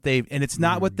not what they've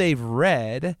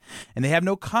read, and they have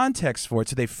no context for it,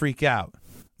 so they freak out.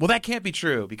 Well, that can't be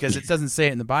true because it doesn't say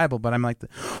it in the Bible. But I'm like,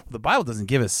 the Bible doesn't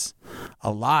give us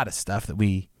a lot of stuff that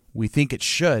we think it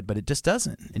should, but it just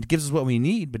doesn't. It gives us what we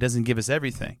need, but doesn't give us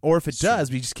everything. Or if it does,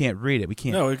 we just can't read it. We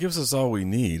can't. No, it gives us all we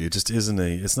need. It just isn't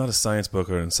it's not a science book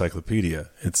or an encyclopedia.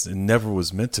 It never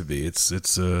was meant to be. It's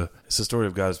a story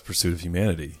of God's pursuit of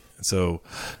humanity. And so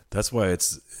that's why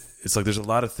it's like there's a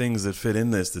lot of things that fit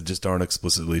in this that just aren't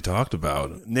explicitly talked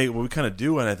about. Nate, what we kind of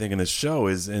do, and I think in this show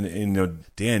is, and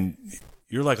Dan,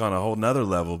 you're like on a whole nother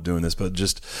level of doing this, but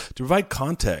just to provide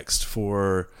context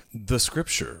for the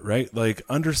scripture, right? Like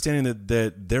understanding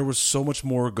that there was so much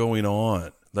more going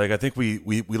on. Like I think we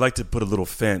like to put a little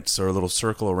fence or a little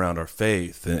circle around our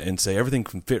faith and say everything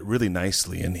can fit really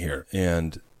nicely in here.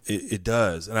 And it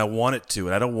does. And I want it to,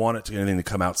 and I don't want it to anything to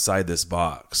come outside this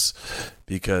box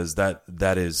because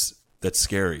that's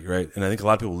scary, right? And I think a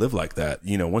lot of people live like that.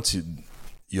 Once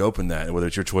you open that, whether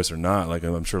it's your choice or not, like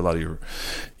I'm sure a lot of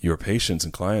your patients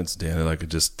and clients, Dan, like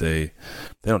they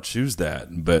don't choose that,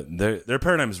 but their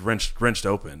paradigm is wrenched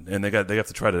open, and they have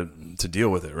to try to deal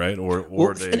with it, right?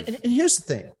 And here's the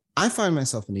thing: I find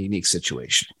myself in a unique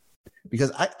situation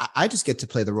because I just get to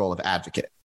play the role of advocate,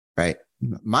 right?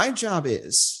 My job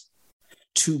is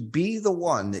to be the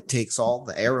one that takes all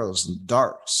the arrows and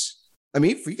darts. I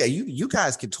mean, for you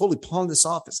guys can totally pawn this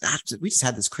off as we just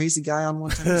had this crazy guy on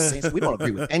one time. We don't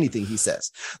agree with anything he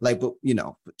says. Like, but we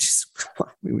don't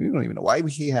even know why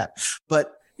he had.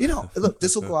 But look,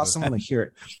 this will go out. Someone will hear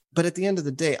it. But at the end of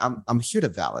the day, I'm here to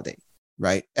validate,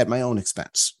 right, at my own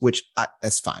expense, which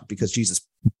that's fine because Jesus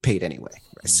paid anyway.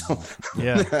 Right? So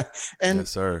yeah, and yes,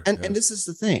 sir. And this is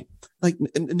the thing. Like,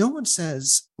 no one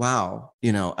says, "Wow,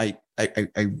 I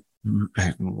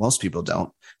most people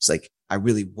don't." It's like, I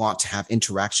really want to have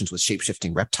interactions with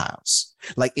shape-shifting reptiles.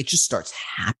 Like it just starts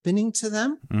happening to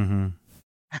them. Mm-hmm.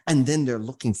 And then they're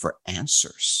looking for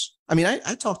answers. I mean,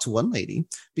 I talked to one lady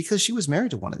because she was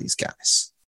married to one of these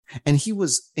guys and he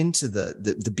was into the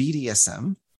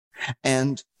BDSM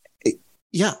and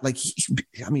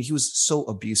he was so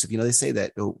abusive. They say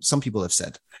that some people have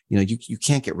said, you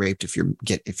can't get raped if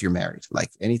you're married,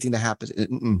 like anything that happens.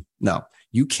 No,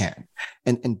 you can.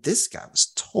 And this guy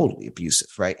was totally abusive.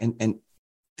 Right. And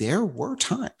there were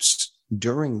times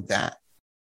during that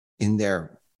in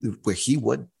there where he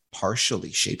would partially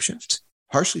shapeshift,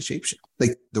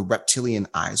 like the reptilian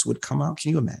eyes would come out.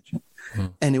 Can you imagine?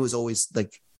 And it was always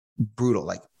like brutal,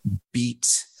 like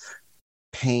beat,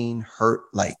 pain, hurt,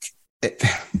 like it.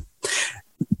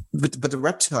 But the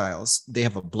reptiles, they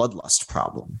have a bloodlust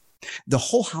problem. The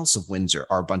whole House of Windsor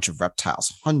are a bunch of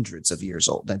reptiles, hundreds of years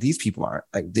old. Now, these people are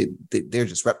like, they're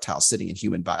just reptiles sitting in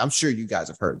human body. I'm sure you guys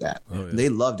have heard that. Oh, yeah. They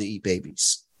love to eat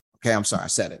babies. Okay, I'm sorry, I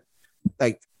said it.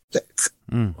 Like,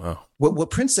 wow.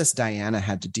 What Princess Diana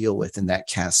had to deal with in that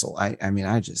castle.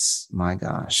 My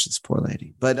gosh, this poor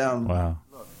lady. But wow.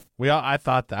 I've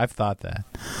thought that.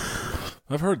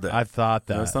 I've heard that. I've thought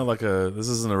that. It's not like this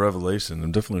isn't a revelation.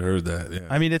 I've definitely heard that. Yeah.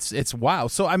 I mean, it's wow.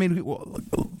 So, I mean,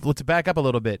 to back up a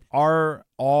little bit, are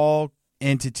all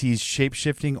entities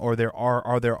shape-shifting or there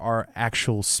are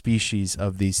actual species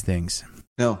of these things?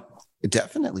 No,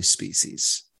 definitely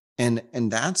species. And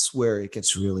that's where it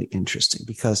gets really interesting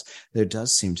because there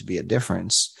does seem to be a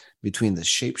difference between the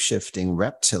shape-shifting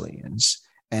reptilians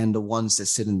and the ones that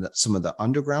sit in some of the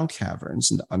underground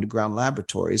caverns and the underground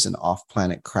laboratories and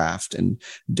off-planet craft and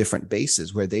different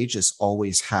bases where they just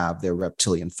always have their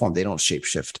reptilian form. They don't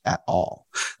shapeshift at all.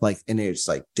 And it's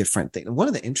like different things. And one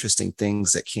of the interesting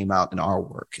things that came out in our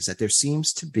work is that there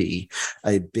seems to be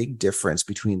a big difference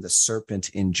between the serpent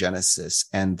in Genesis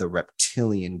and the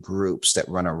reptilian groups that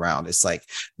run around. It's like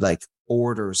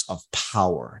orders of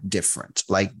power different.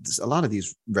 Like a lot of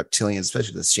these reptilians,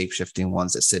 especially the shape-shifting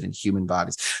ones that sit in human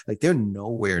bodies, like they're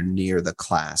nowhere near the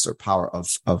class or power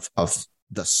of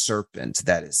the serpent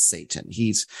that is Satan.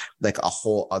 He's like a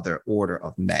whole other order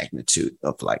of magnitude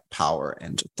of like power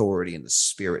and authority and the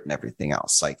spirit and everything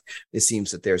else. Like it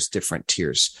seems that there's different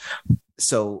tiers.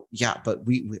 So yeah, but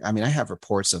I mean, I have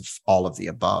reports of all of the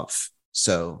above.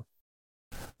 So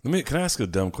can I ask a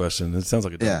dumb question? It sounds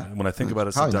like a dumb, when I think about it,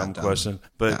 it's a dumb question,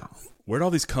 but where'd all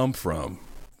these come from?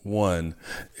 One,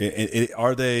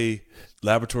 are they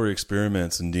laboratory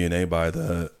experiments in DNA by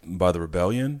the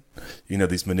rebellion?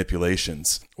 These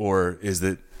manipulations, or is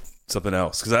it something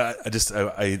else? Because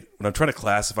I when I'm trying to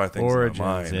classify things in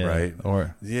my mind, right?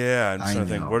 I'm just trying to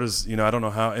think. Where does I don't know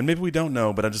how, and maybe we don't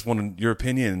know, but I just wanted your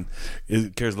opinion.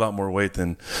 It carries a lot more weight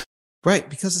than right,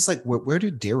 because it's like where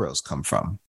do Deros come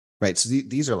from? Right, so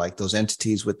these are like those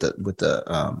entities with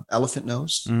the elephant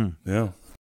nose. Yeah.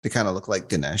 They kind of look like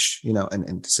Ganesh,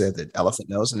 and say the elephant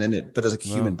nose, and then but it's like a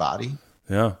human body.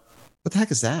 Yeah. What the heck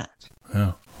is that?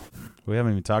 Yeah. We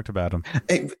haven't even talked about them.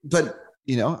 But,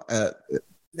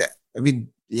 I mean,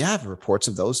 you have reports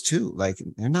of those too. Like,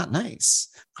 they're not nice.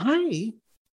 I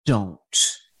don't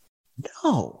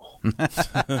know.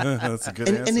 That's a good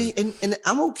answer. And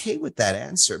I'm okay with that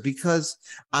answer, because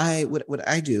what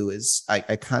I do is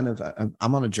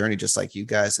I'm on a journey just like you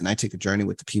guys, and I take a journey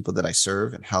with the people that I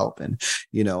serve and help. And,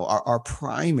 our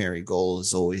primary goal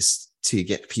is always to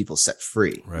get people set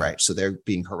free, right? So they're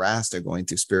being harassed, they're going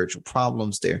through spiritual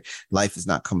problems, their life is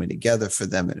not coming together for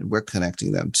them, and we're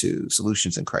connecting them to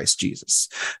solutions in Christ Jesus.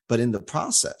 But in the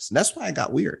process, and that's why I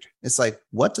got weird. It's like,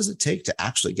 what does it take to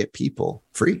actually get people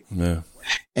free? Yeah.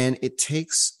 And it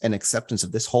takes an acceptance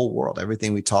of this whole world,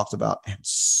 everything we talked about, and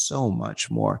so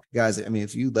much more. Guys, I mean,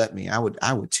 if you let me, I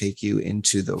would take you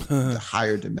into the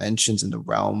higher dimensions and the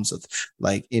realms of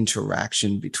like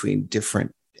interaction between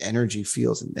different energy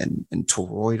fields and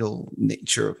toroidal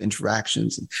nature of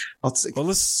interactions, and let's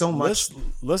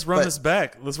run this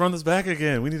back. Let's run this back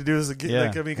again. We need to do this again.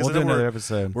 Yeah, we'll do another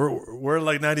episode. We're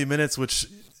like 90 minutes, which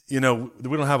we don't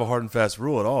have a hard and fast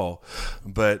rule at all,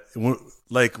 but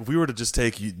like if we were to just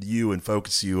take you and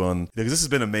focus you on, because this has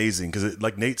been amazing, because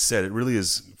like Nate said, it really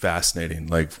is fascinating.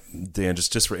 Like Dan,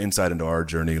 just for insight into our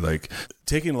journey, like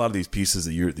taking a lot of these pieces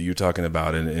that you're talking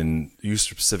about and use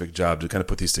your specific job to kind of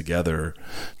put these together.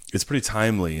 It's pretty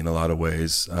timely in a lot of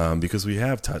ways, because we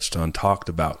have talked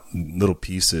about little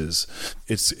pieces.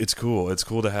 It's cool. It's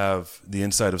cool to have the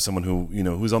insight of someone who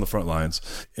who's on the front lines.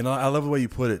 And I love the way you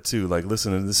put it too. Like,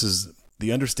 listen, this is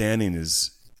the understanding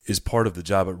is part of the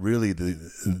job, but really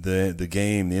the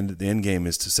game, the end game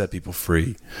is to set people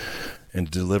free and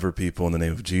deliver people in the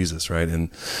name of Jesus, right?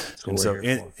 And so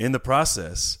in the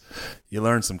process, you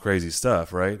learn some crazy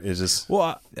stuff, right? It's just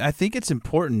I think it's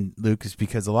important, Lucas,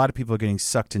 because a lot of people are getting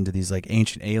sucked into these like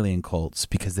ancient alien cults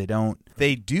because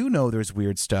they do know there's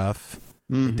weird stuff.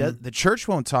 Mm-hmm. The church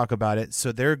won't talk about it,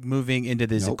 so they're moving into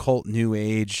these occult New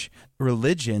Age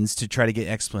religions to try to get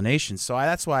explanations. So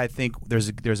that's why I think there's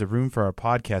a room for our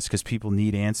podcast, because people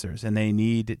need answers, and they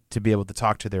need to be able to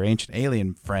talk to their ancient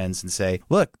alien friends and say,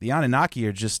 look, the Anunnaki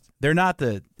they're not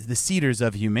the seeders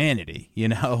of humanity,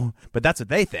 but that's what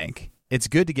they think. It's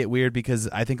good to get weird, because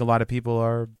I think a lot of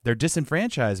people they're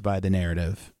disenfranchised by the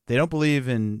narrative. They don't believe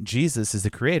in Jesus as the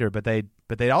creator, but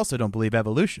they also don't believe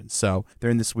evolution. So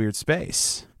they're in this weird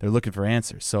space. They're looking for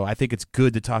answers. So I think it's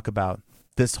good to talk about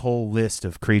this whole list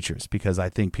of creatures, because I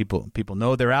think people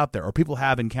know they're out there, or people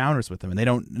have encounters with them, and they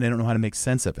don't know how to make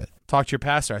sense of it. Talk to your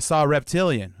pastor. I saw a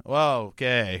reptilian. Whoa,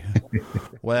 okay.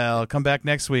 Well, come back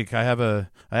next week. I have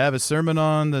a sermon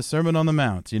on the Sermon on the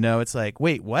Mount. It's like,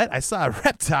 wait, what? I saw a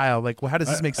reptile. Like, well, how does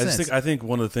this make sense? I think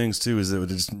one of the things too is that it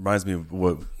just reminds me of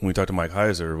what when we talked to Mike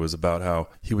Heiser, was about how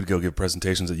he would go give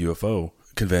presentations at UFO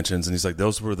conventions, and he's like,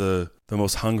 those were the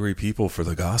most hungry people for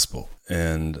the gospel.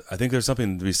 And I think there's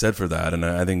something to be said for that. And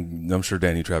I'm sure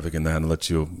Dan, you traffic in that, and let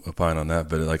you opine on that.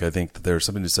 But like, I think that there's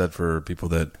something to be said for people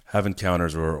that have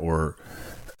encounters or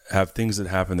have things that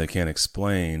happen they can't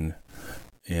explain,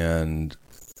 and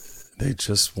they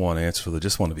just want answers. They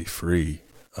just want to be free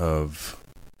of,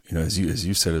 as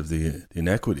you said, of the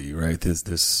inequity, right?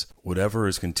 This whatever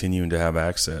is continuing to have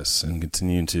access and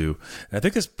continuing to, and I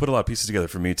think this put a lot of pieces together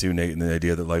for me too, Nate, and the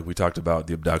idea that, like, we talked about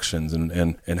the abductions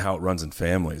and how it runs in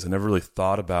families. I never really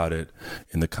thought about it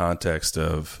in the context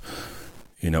of,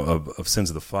 of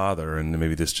sins of the father and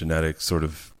maybe this genetic sort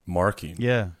of marking.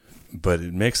 Yeah. But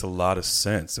it makes a lot of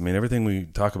sense. I mean, everything we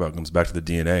talk about comes back to the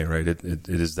DNA, right?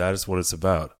 That is what it's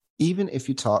about. even if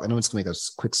you talk, I know it's going to make a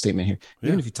quick statement here.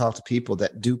 Even if you talk to people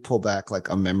that do pull back like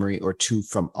a memory or two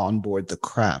from onboard the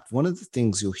craft, one of the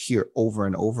things you'll hear over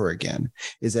and over again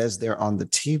is as they're on the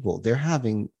table, they're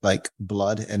having like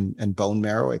blood and bone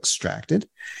marrow extracted,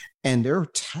 and they're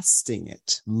testing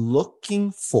it,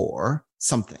 looking for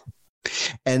something.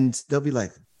 And they'll be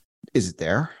like, is it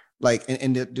there? Like,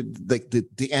 and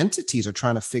the entities are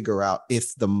trying to figure out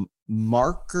if the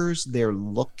markers they're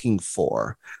looking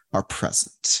for are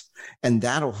present. And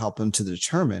that'll help them to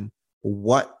determine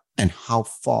what and how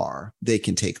far they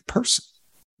can take a person.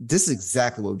 This is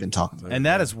exactly what we've been talking about. And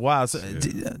that is wild. So,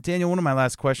 Daniel, one of my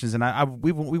last questions, and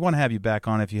we want to have you back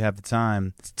on if you have the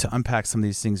time to unpack some of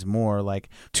these things more. Like,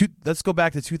 let's go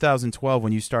back to 2012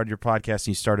 when you started your podcast and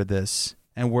you started this,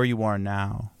 and where you are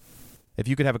now. If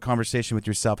you could have a conversation with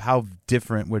yourself, how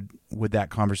different would that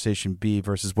conversation be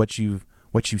versus what you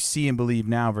see and believe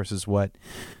now versus what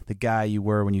the guy you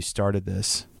were when you started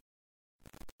this?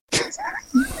 That's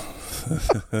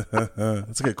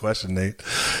a good question, Nate.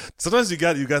 Sometimes you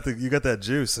got that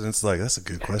juice, and it's like, that's a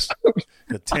good question.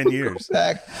 10 years.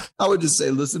 Back, I would just say,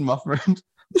 listen, my friend,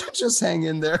 just hang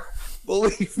in there.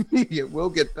 Believe me, it will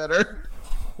get better.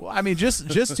 Well, I mean, just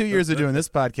 2 years of doing this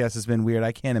podcast has been weird.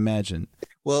 I can't imagine.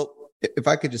 Well, if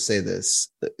I could just say this,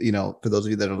 for those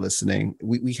of you that are listening,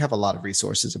 we have a lot of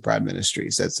resources at Bride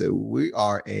Ministries. We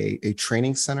are a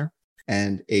training center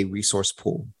and a resource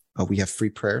pool. We have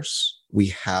free prayers. We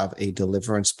have a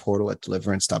deliverance portal at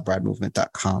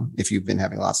deliverance.bridemovement.com. If you've been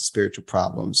having lots of spiritual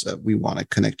problems, we want to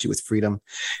connect you with freedom.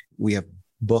 We have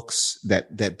books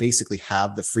that basically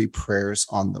have the free prayers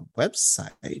on the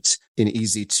website in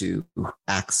easy to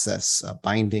access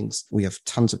bindings. We have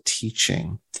tons of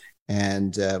teaching.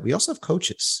 And we also have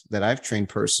coaches that I've trained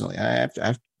personally.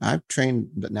 I've trained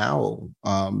now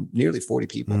nearly 40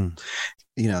 people.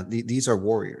 These are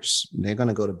warriors. They're going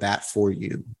to go to bat for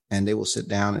you, and they will sit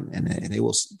down and they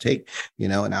will take,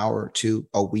 an hour or two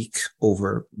a week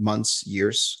over months,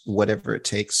 years, whatever it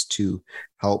takes to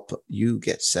help you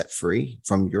get set free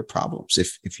from your problems.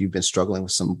 If you've been struggling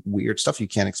with some weird stuff you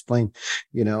can't explain,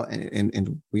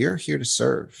 and we are here to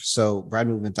serve. So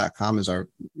bridemovement.com is our,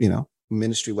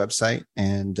 ministry website,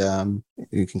 and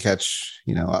you can catch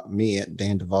me at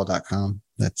danduval.com.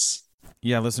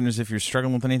 Listeners, if you're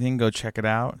struggling with anything, go check it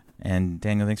out. And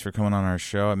Daniel, thanks for coming on our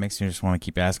show. It makes me just want to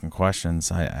keep asking questions.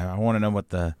 I want to know what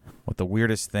the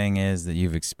weirdest thing is that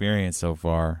you've experienced so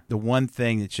far. The one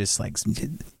thing that's just like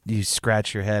you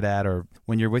scratch your head at, or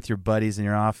when you're with your buddies and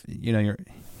you're off,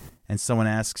 and someone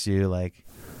asks you like,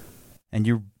 and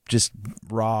you're just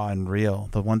raw and real.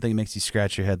 The one thing that makes you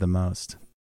scratch your head the most.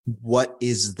 What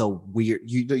is the weird?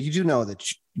 You do know that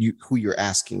who you're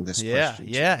asking this question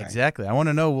to, right? Exactly. I want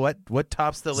to know what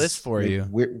tops the list for you.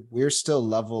 We're still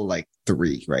level like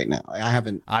 3 right now.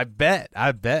 I bet.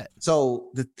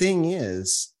 So the thing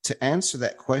is, to answer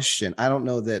that question, I don't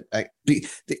know that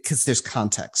because there's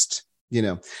context.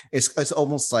 It's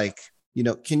almost like,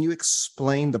 can you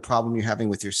explain the problem you're having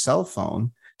with your cell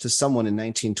phone to someone in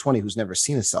 1920 who's never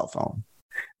seen a cell phone?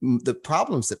 The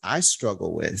problems that I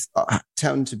struggle with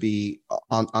tend to be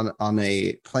on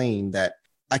a plane that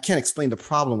I can't explain the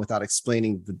problem without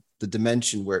explaining the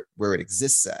dimension where it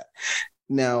exists at.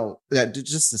 Now,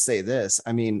 just to say this,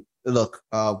 I mean, look,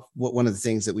 one of the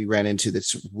things that we ran into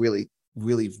that's really,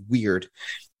 really weird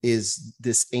is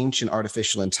this ancient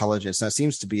artificial intelligence. Now, it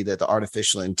seems to be that the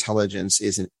artificial intelligence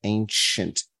is an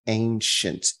ancient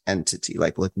entity,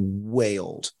 like way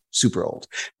old. Super old,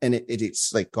 and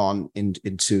it's like gone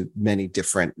into many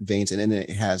different veins, and then it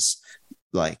has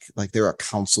like there are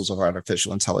councils of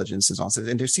artificial intelligence and so on.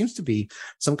 And there seems to be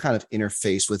some kind of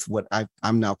interface with what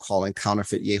I'm now calling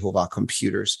counterfeit Yehovah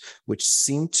computers, which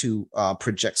seem to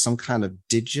project some kind of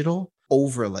digital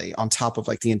overlay on top of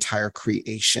like the entire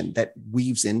creation that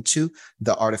weaves into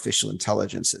the artificial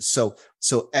intelligences.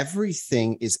 So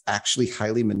everything is actually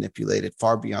highly manipulated,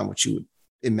 far beyond what you would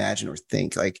imagine or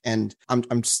think. And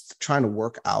I'm just trying to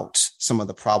work out some of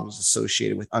the problems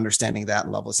associated with understanding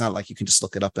that level. It's not like you can just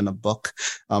look it up in a book.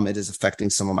 It is affecting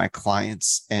some of my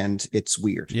clients, and it's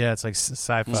weird. Yeah, it's like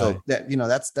sci-fi. So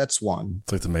that's one.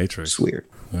 It's like the Matrix. It's weird.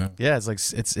 Yeah, it's like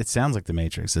it sounds like the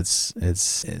Matrix. It's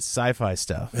sci-fi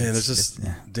stuff. Man,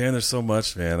 Dan, there's so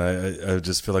much, man. I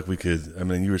just feel like we could. I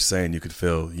mean, you were saying you could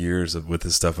fill years with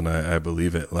this stuff, and I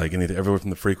believe it. Like anything, everywhere from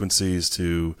the frequencies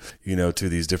to to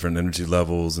these different energy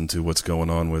levels, and to what's going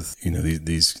on with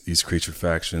these creature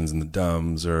factions and the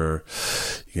dumbs, or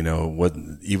what,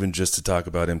 even just to talk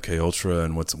about MK Ultra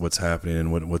and what's happening,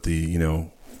 and what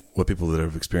the what people that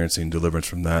are experiencing deliverance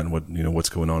from that and what, what's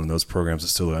going on in those programs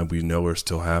is still, we know are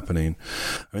still happening.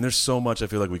 I mean, there's so much I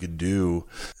feel like we could do.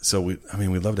 So we'd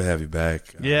love to have you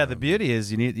back. Yeah. The beauty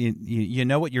is you need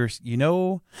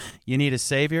a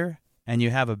savior, and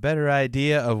you have a better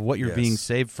idea of what you're being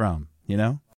saved from,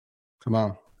 Come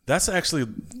on. That's actually,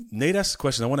 Nate asked a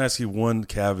question. I want to ask you one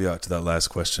caveat to that last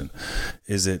question.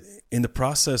 Is it in the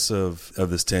process of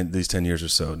these 10 years or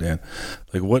so, Dan,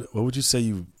 like what would you say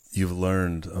you've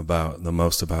learned about the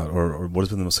most about, or what has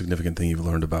been the most significant thing you've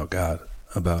learned about God,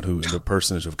 about the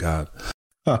personage of God?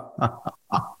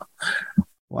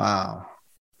 Wow.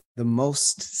 The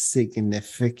most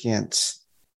significant,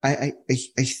 I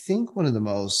think one of the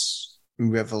most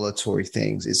revelatory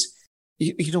things is,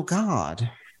 God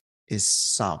is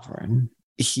sovereign.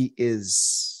 He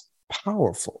is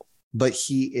powerful, but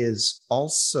he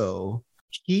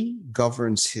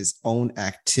governs his own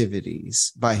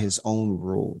activities by his own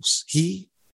rules. He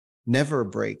never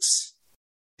breaks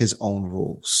his own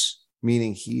rules,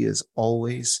 meaning he is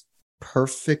always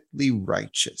perfectly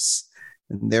righteous,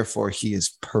 and therefore he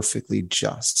is perfectly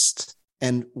just.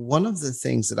 And one of the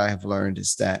things that I have learned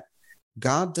is that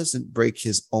God doesn't break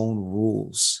his own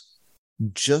rules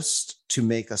just to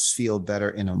make us feel better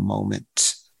in a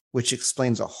moment, which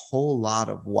explains a whole lot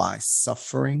of why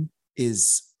suffering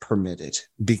is permitted,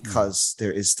 because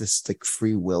there is this like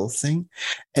free will thing.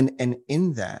 And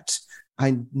in that,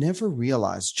 I never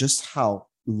realized just how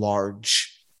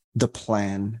large the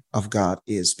plan of God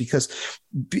is, because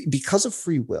of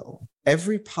free will,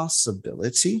 every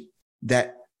possibility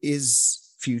that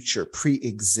is future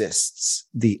pre-exists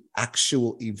the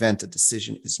actual event a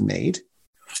decision is made.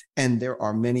 And there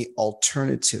are many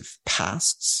alternative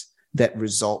pasts that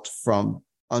result from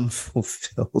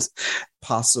unfulfilled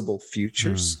possible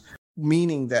futures,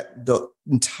 meaning that the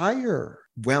entire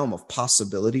realm of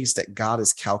possibilities that God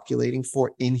is calculating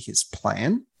for in his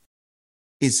plan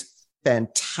is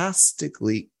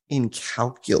fantastically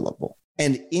incalculable.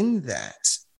 And in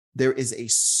that, there is a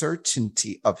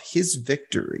certainty of his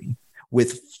victory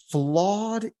with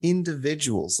flawed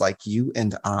individuals like you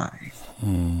and I.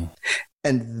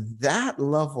 And that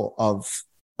level of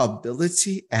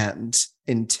ability and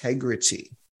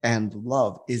integrity and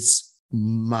love is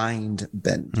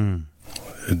mind-bending.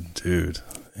 Dude,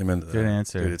 amen to that. Good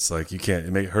answer. Dude, it's like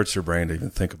it hurts your brain to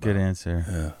even think about. Good answer.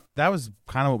 Yeah. That was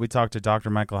kind of what we talked to Dr.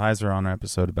 Michael Heiser on our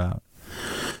episode about.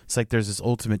 It's like there's this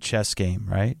ultimate chess game,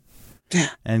 right? Yeah.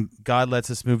 And God lets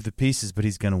us move the pieces, but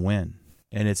he's going to win.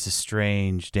 And it's a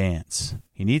strange dance.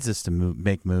 He needs us to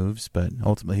make moves, but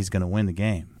ultimately he's going to win the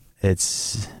game.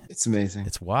 It's amazing.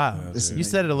 It's wild. Yeah, you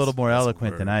said it a little more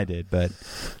eloquent than I did, but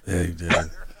yeah, you did.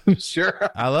 Sure.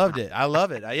 I loved it. I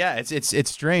love it. Yeah, it's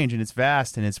strange and it's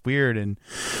vast and it's weird, and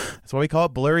that's why we call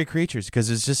it Blurry Creatures, because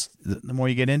it's just the more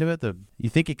you get into it, you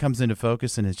think it comes into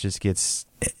focus, and it just gets.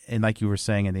 And like you were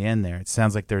saying at the end there, it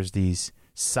sounds like there's these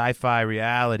sci-fi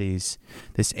realities,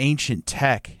 this ancient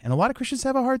tech, and a lot of Christians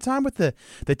have a hard time with the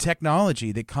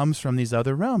technology that comes from these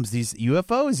other realms. These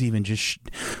UFOs, even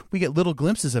we get little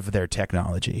glimpses of their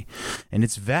technology, and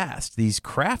it's vast. These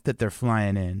craft that they're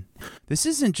flying in, this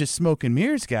isn't just smoke and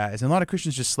mirrors, guys. And a lot of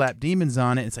Christians just slap demons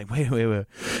on it. It's like, wait,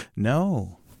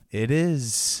 no, it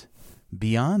is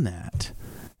beyond that,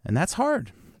 and that's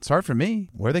hard. It's hard for me.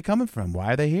 Where are they coming from?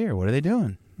 Why are they here? What are they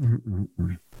doing?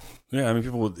 Yeah, I mean,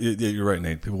 people. Yeah, you're right,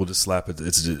 Nate. People will just slap it.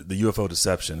 It's the UFO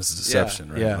deception. It's a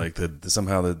deception, right? Yeah. Like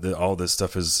somehow all this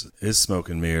stuff is smoke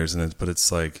and mirrors, but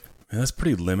it's like, man, that's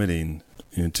pretty limiting,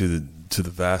 to the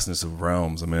vastness of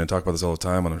realms. I mean, I talk about this all the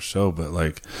time on our show, but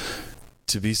like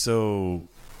to be so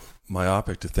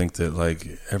myopic to think that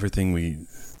like everything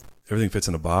fits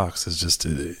in a box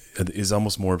is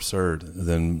almost more absurd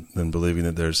than believing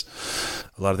that there's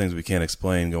a lot of things we can't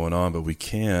explain going on, but we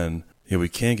can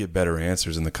get better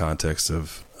answers in the context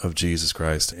of Jesus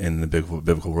Christ and the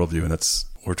biblical worldview, and that's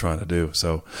what we're trying to do.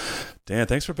 So, Dan,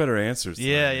 thanks for better answers.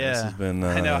 Yeah. This has been,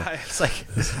 I know. It's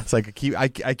like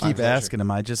I keep asking him.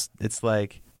 It's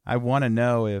like I want to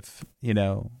know if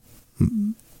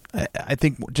I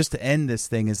think just to end this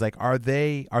thing is like, are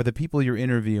the people you're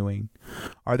interviewing,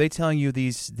 are they telling you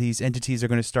these entities are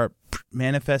going to start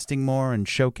manifesting more and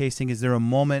showcasing? Is there a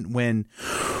moment when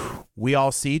we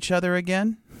all see each other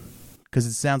again? Because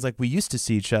it sounds like we used to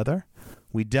see each other.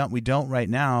 We don't right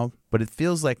now, but it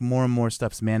feels like more and more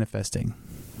stuff's manifesting.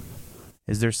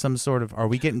 Is there some sort of, are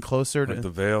we getting closer to the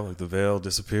veil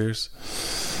disappears?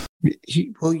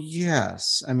 Well,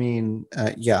 yes. I mean,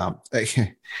 yeah.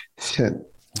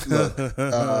 Look,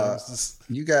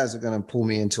 you guys are going to pull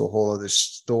me into a whole other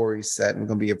story set. I'm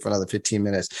going to be up for another 15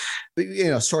 minutes. But,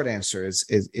 short answer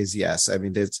is yes. I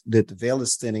mean, the veil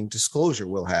is thinning. Disclosure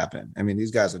will happen. I mean,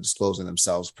 these guys are disclosing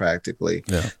themselves practically.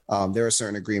 Yeah. There are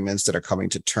certain agreements that are coming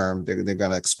to term. They're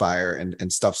going to expire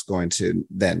and stuff's going to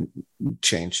then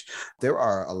change. There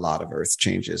are a lot of earth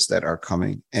changes that are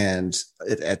coming. And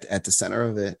at the center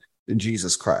of it,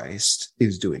 Jesus Christ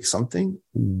is doing something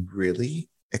really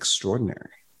extraordinary.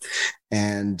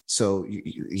 And so,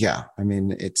 yeah, I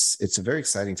mean, it's a very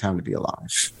exciting time to be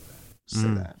alive.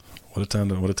 That. What a time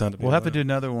to be We'll have to do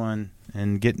another one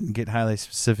and get highly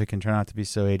specific and try not to be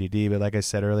so ADD. But like I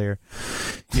said earlier,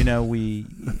 we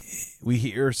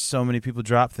hear so many people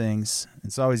drop things.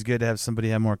 It's always good to have somebody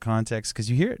have more context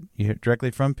because you hear it directly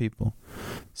from people,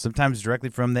 sometimes directly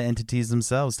from the entities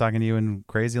themselves talking to you in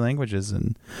crazy languages,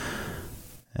 and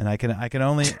I can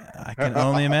only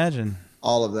imagine.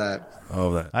 All of that.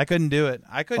 I couldn't do it.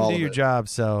 I couldn't do your job,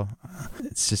 so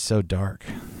it's just so dark.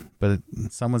 But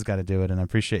someone's got to do it, and I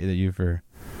appreciate you for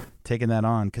taking that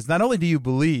on. Because not only do you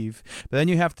believe, but then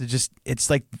you have to it's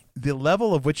like the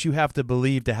level of which you have to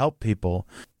believe to help people.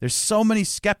 There's so many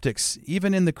skeptics,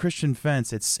 even in the Christian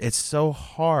fence. It's so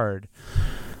hard.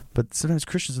 But sometimes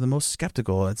Christians are the most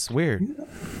skeptical. It's weird.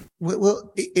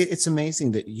 Well, it's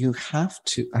amazing that you have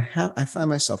to. I find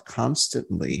myself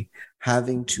constantly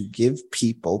having to give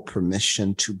people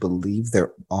permission to believe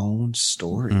their own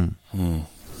story. Mm-hmm.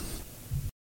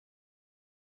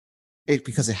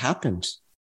 Because it happened,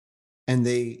 and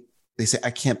they say,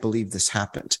 "I can't believe this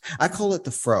happened." I call it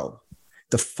the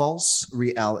false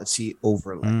reality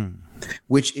overlay,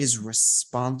 which is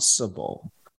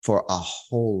responsible for a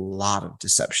whole lot of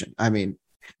deception. I mean,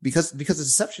 because the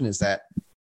deception is that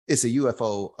it's a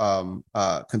UFO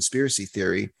conspiracy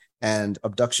theory and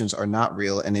abductions are not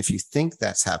real. And if you think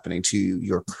that's happening to you,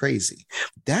 you're crazy.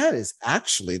 That is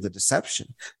actually the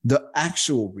deception. The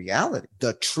actual reality,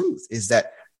 the truth is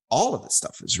that all of this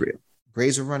stuff is real.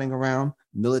 Grays are running around.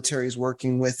 Military is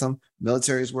working with them.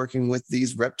 Military is working with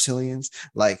these reptilians.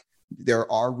 Like,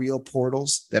 there are real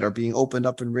portals that are being opened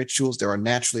up in rituals. There are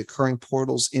naturally occurring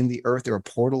portals in the earth. There are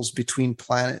portals between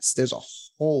planets. There's a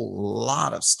whole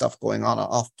lot of stuff going on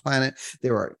off planet.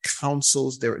 There are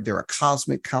councils. There are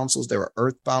cosmic councils. There are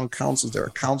earthbound councils. There are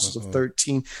councils of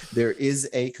 13. There is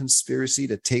a conspiracy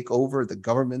to take over the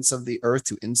governments of the earth,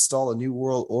 to install a new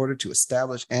world order, to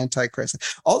establish Antichrist.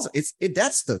 Also,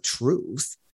 that's the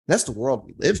truth. That's the world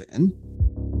we live in.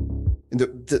 And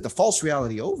the false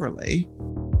reality overlay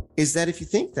is that if you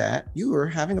think that, you are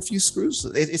having a few screws.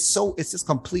 It's this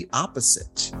complete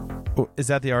opposite. Oh, is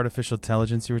that the artificial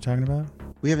intelligence you were talking about?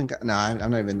 We haven't got. No, I'm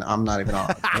not even on.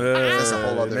 That's a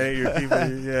whole other. Nate,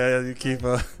 you keep.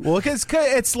 Well, because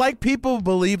it's like people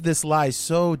believe this lie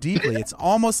so deeply. It's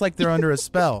almost like they're under a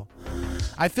spell.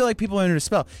 I feel like people are under a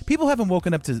spell. People haven't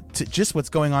woken up to just what's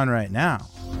going on right now.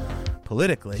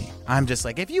 Politically, I'm just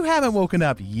like, if you haven't woken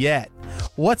up yet,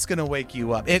 what's going to wake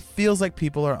you up? It feels like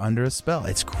people are under a spell.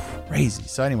 It's crazy.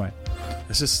 So anyway,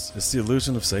 it's the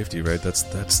illusion of safety, right?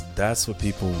 That's what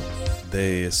people,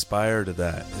 they aspire to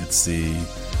that. It's the.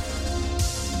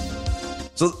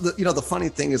 So, the funny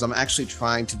thing is I'm actually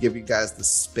trying to give you guys the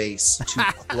space to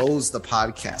close the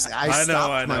podcast. I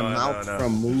stopped my mouth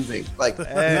from moving. Like,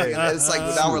 hey, it's like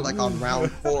now we're like on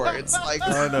round 4. It's like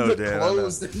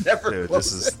closed and never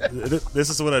closed.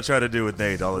 This is what I try to do with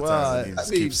Nate all the time.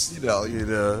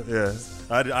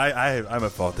 I'm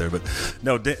at fault there, but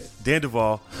no, Dan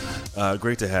Duval,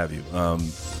 great to have you.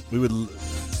 We would.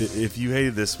 If you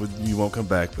hated this, you won't come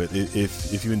back. But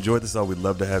if you enjoyed this all, we'd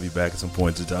love to have you back at some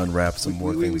point to unwrap some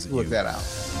more things. We work that out.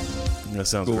 That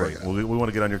sounds great. We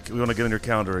want to get on your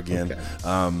calendar again.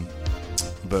 Okay.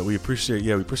 But we appreciate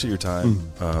your time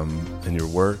and your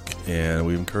work, and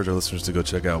we encourage our listeners to go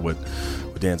check out what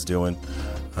Dan's doing.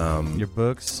 Your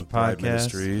books, Bride podcasts,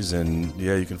 Ministries, and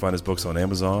you can find his books on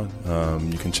Amazon.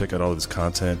 You can check out all of his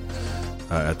content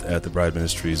at the Bride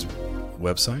Ministries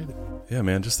website. Yeah,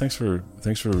 man. Just thanks for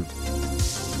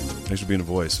being a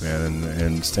voice, man,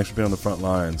 and thanks for being on the front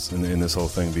lines in this whole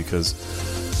thing, because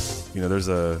there's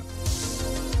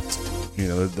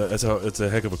it's a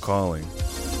heck of a calling,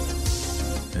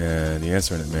 and you're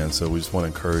answering it, man. So we just want to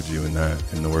encourage you in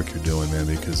the work you're doing, man,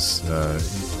 because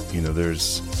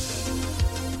there's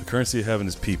the currency of heaven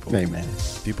is people. Amen.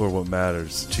 People are what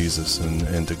matters to Jesus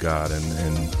and to God,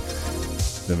 and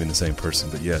them being the same person,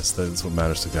 but yes, that's what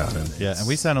matters to God. And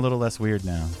we sound a little less weird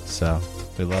now, so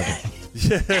we love it.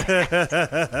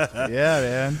 Yeah,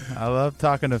 man, I love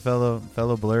talking to fellow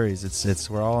blurries. It's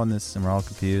we're all in this, and we're all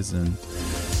confused, and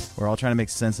we're all trying to make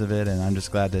sense of it. And I'm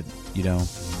just glad that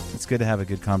it's good to have a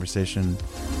good conversation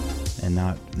and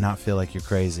not feel like you're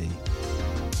crazy.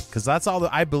 Because that's all.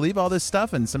 I believe all this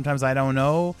stuff, and sometimes I don't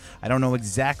know. I don't know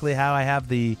exactly how I have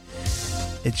the.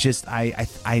 It's just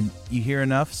you hear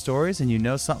enough stories and you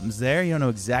know something's there. You don't know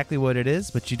exactly what it is,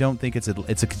 but you don't think it's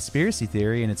a conspiracy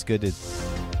theory, and it's good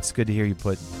to hear you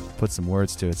put some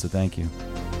words to it. So thank you.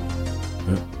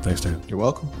 Yeah, thanks, Dan. You're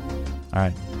welcome. All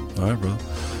right, brother.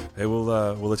 Hey, we'll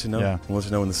let you know. Yeah. We'll let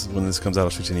you know when this comes out. I'll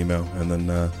shoot you an email, and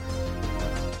then.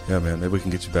 Yeah, man, maybe we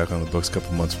can get you back on the books a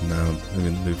couple months from now,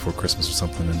 maybe before Christmas or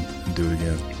something, and do it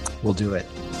again. We'll do it.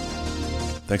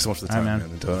 Thanks so much for the time, man.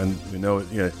 And we know,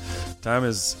 time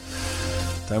is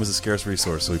a scarce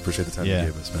resource, so we appreciate the time you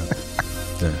gave us, man.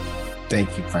 Yeah.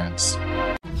 Thank you, friends.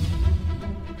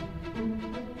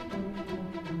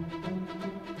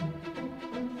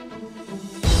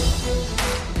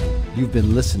 You've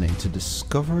been listening to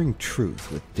Discovering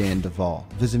Truth with Dan Duval.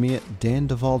 Visit me at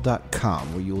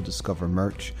danduval.com, where you will discover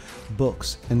merch,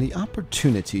 books, and the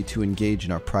opportunity to engage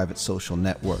in our private social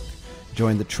network.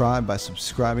 Join the tribe by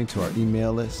subscribing to our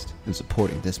email list and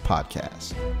supporting this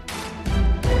podcast.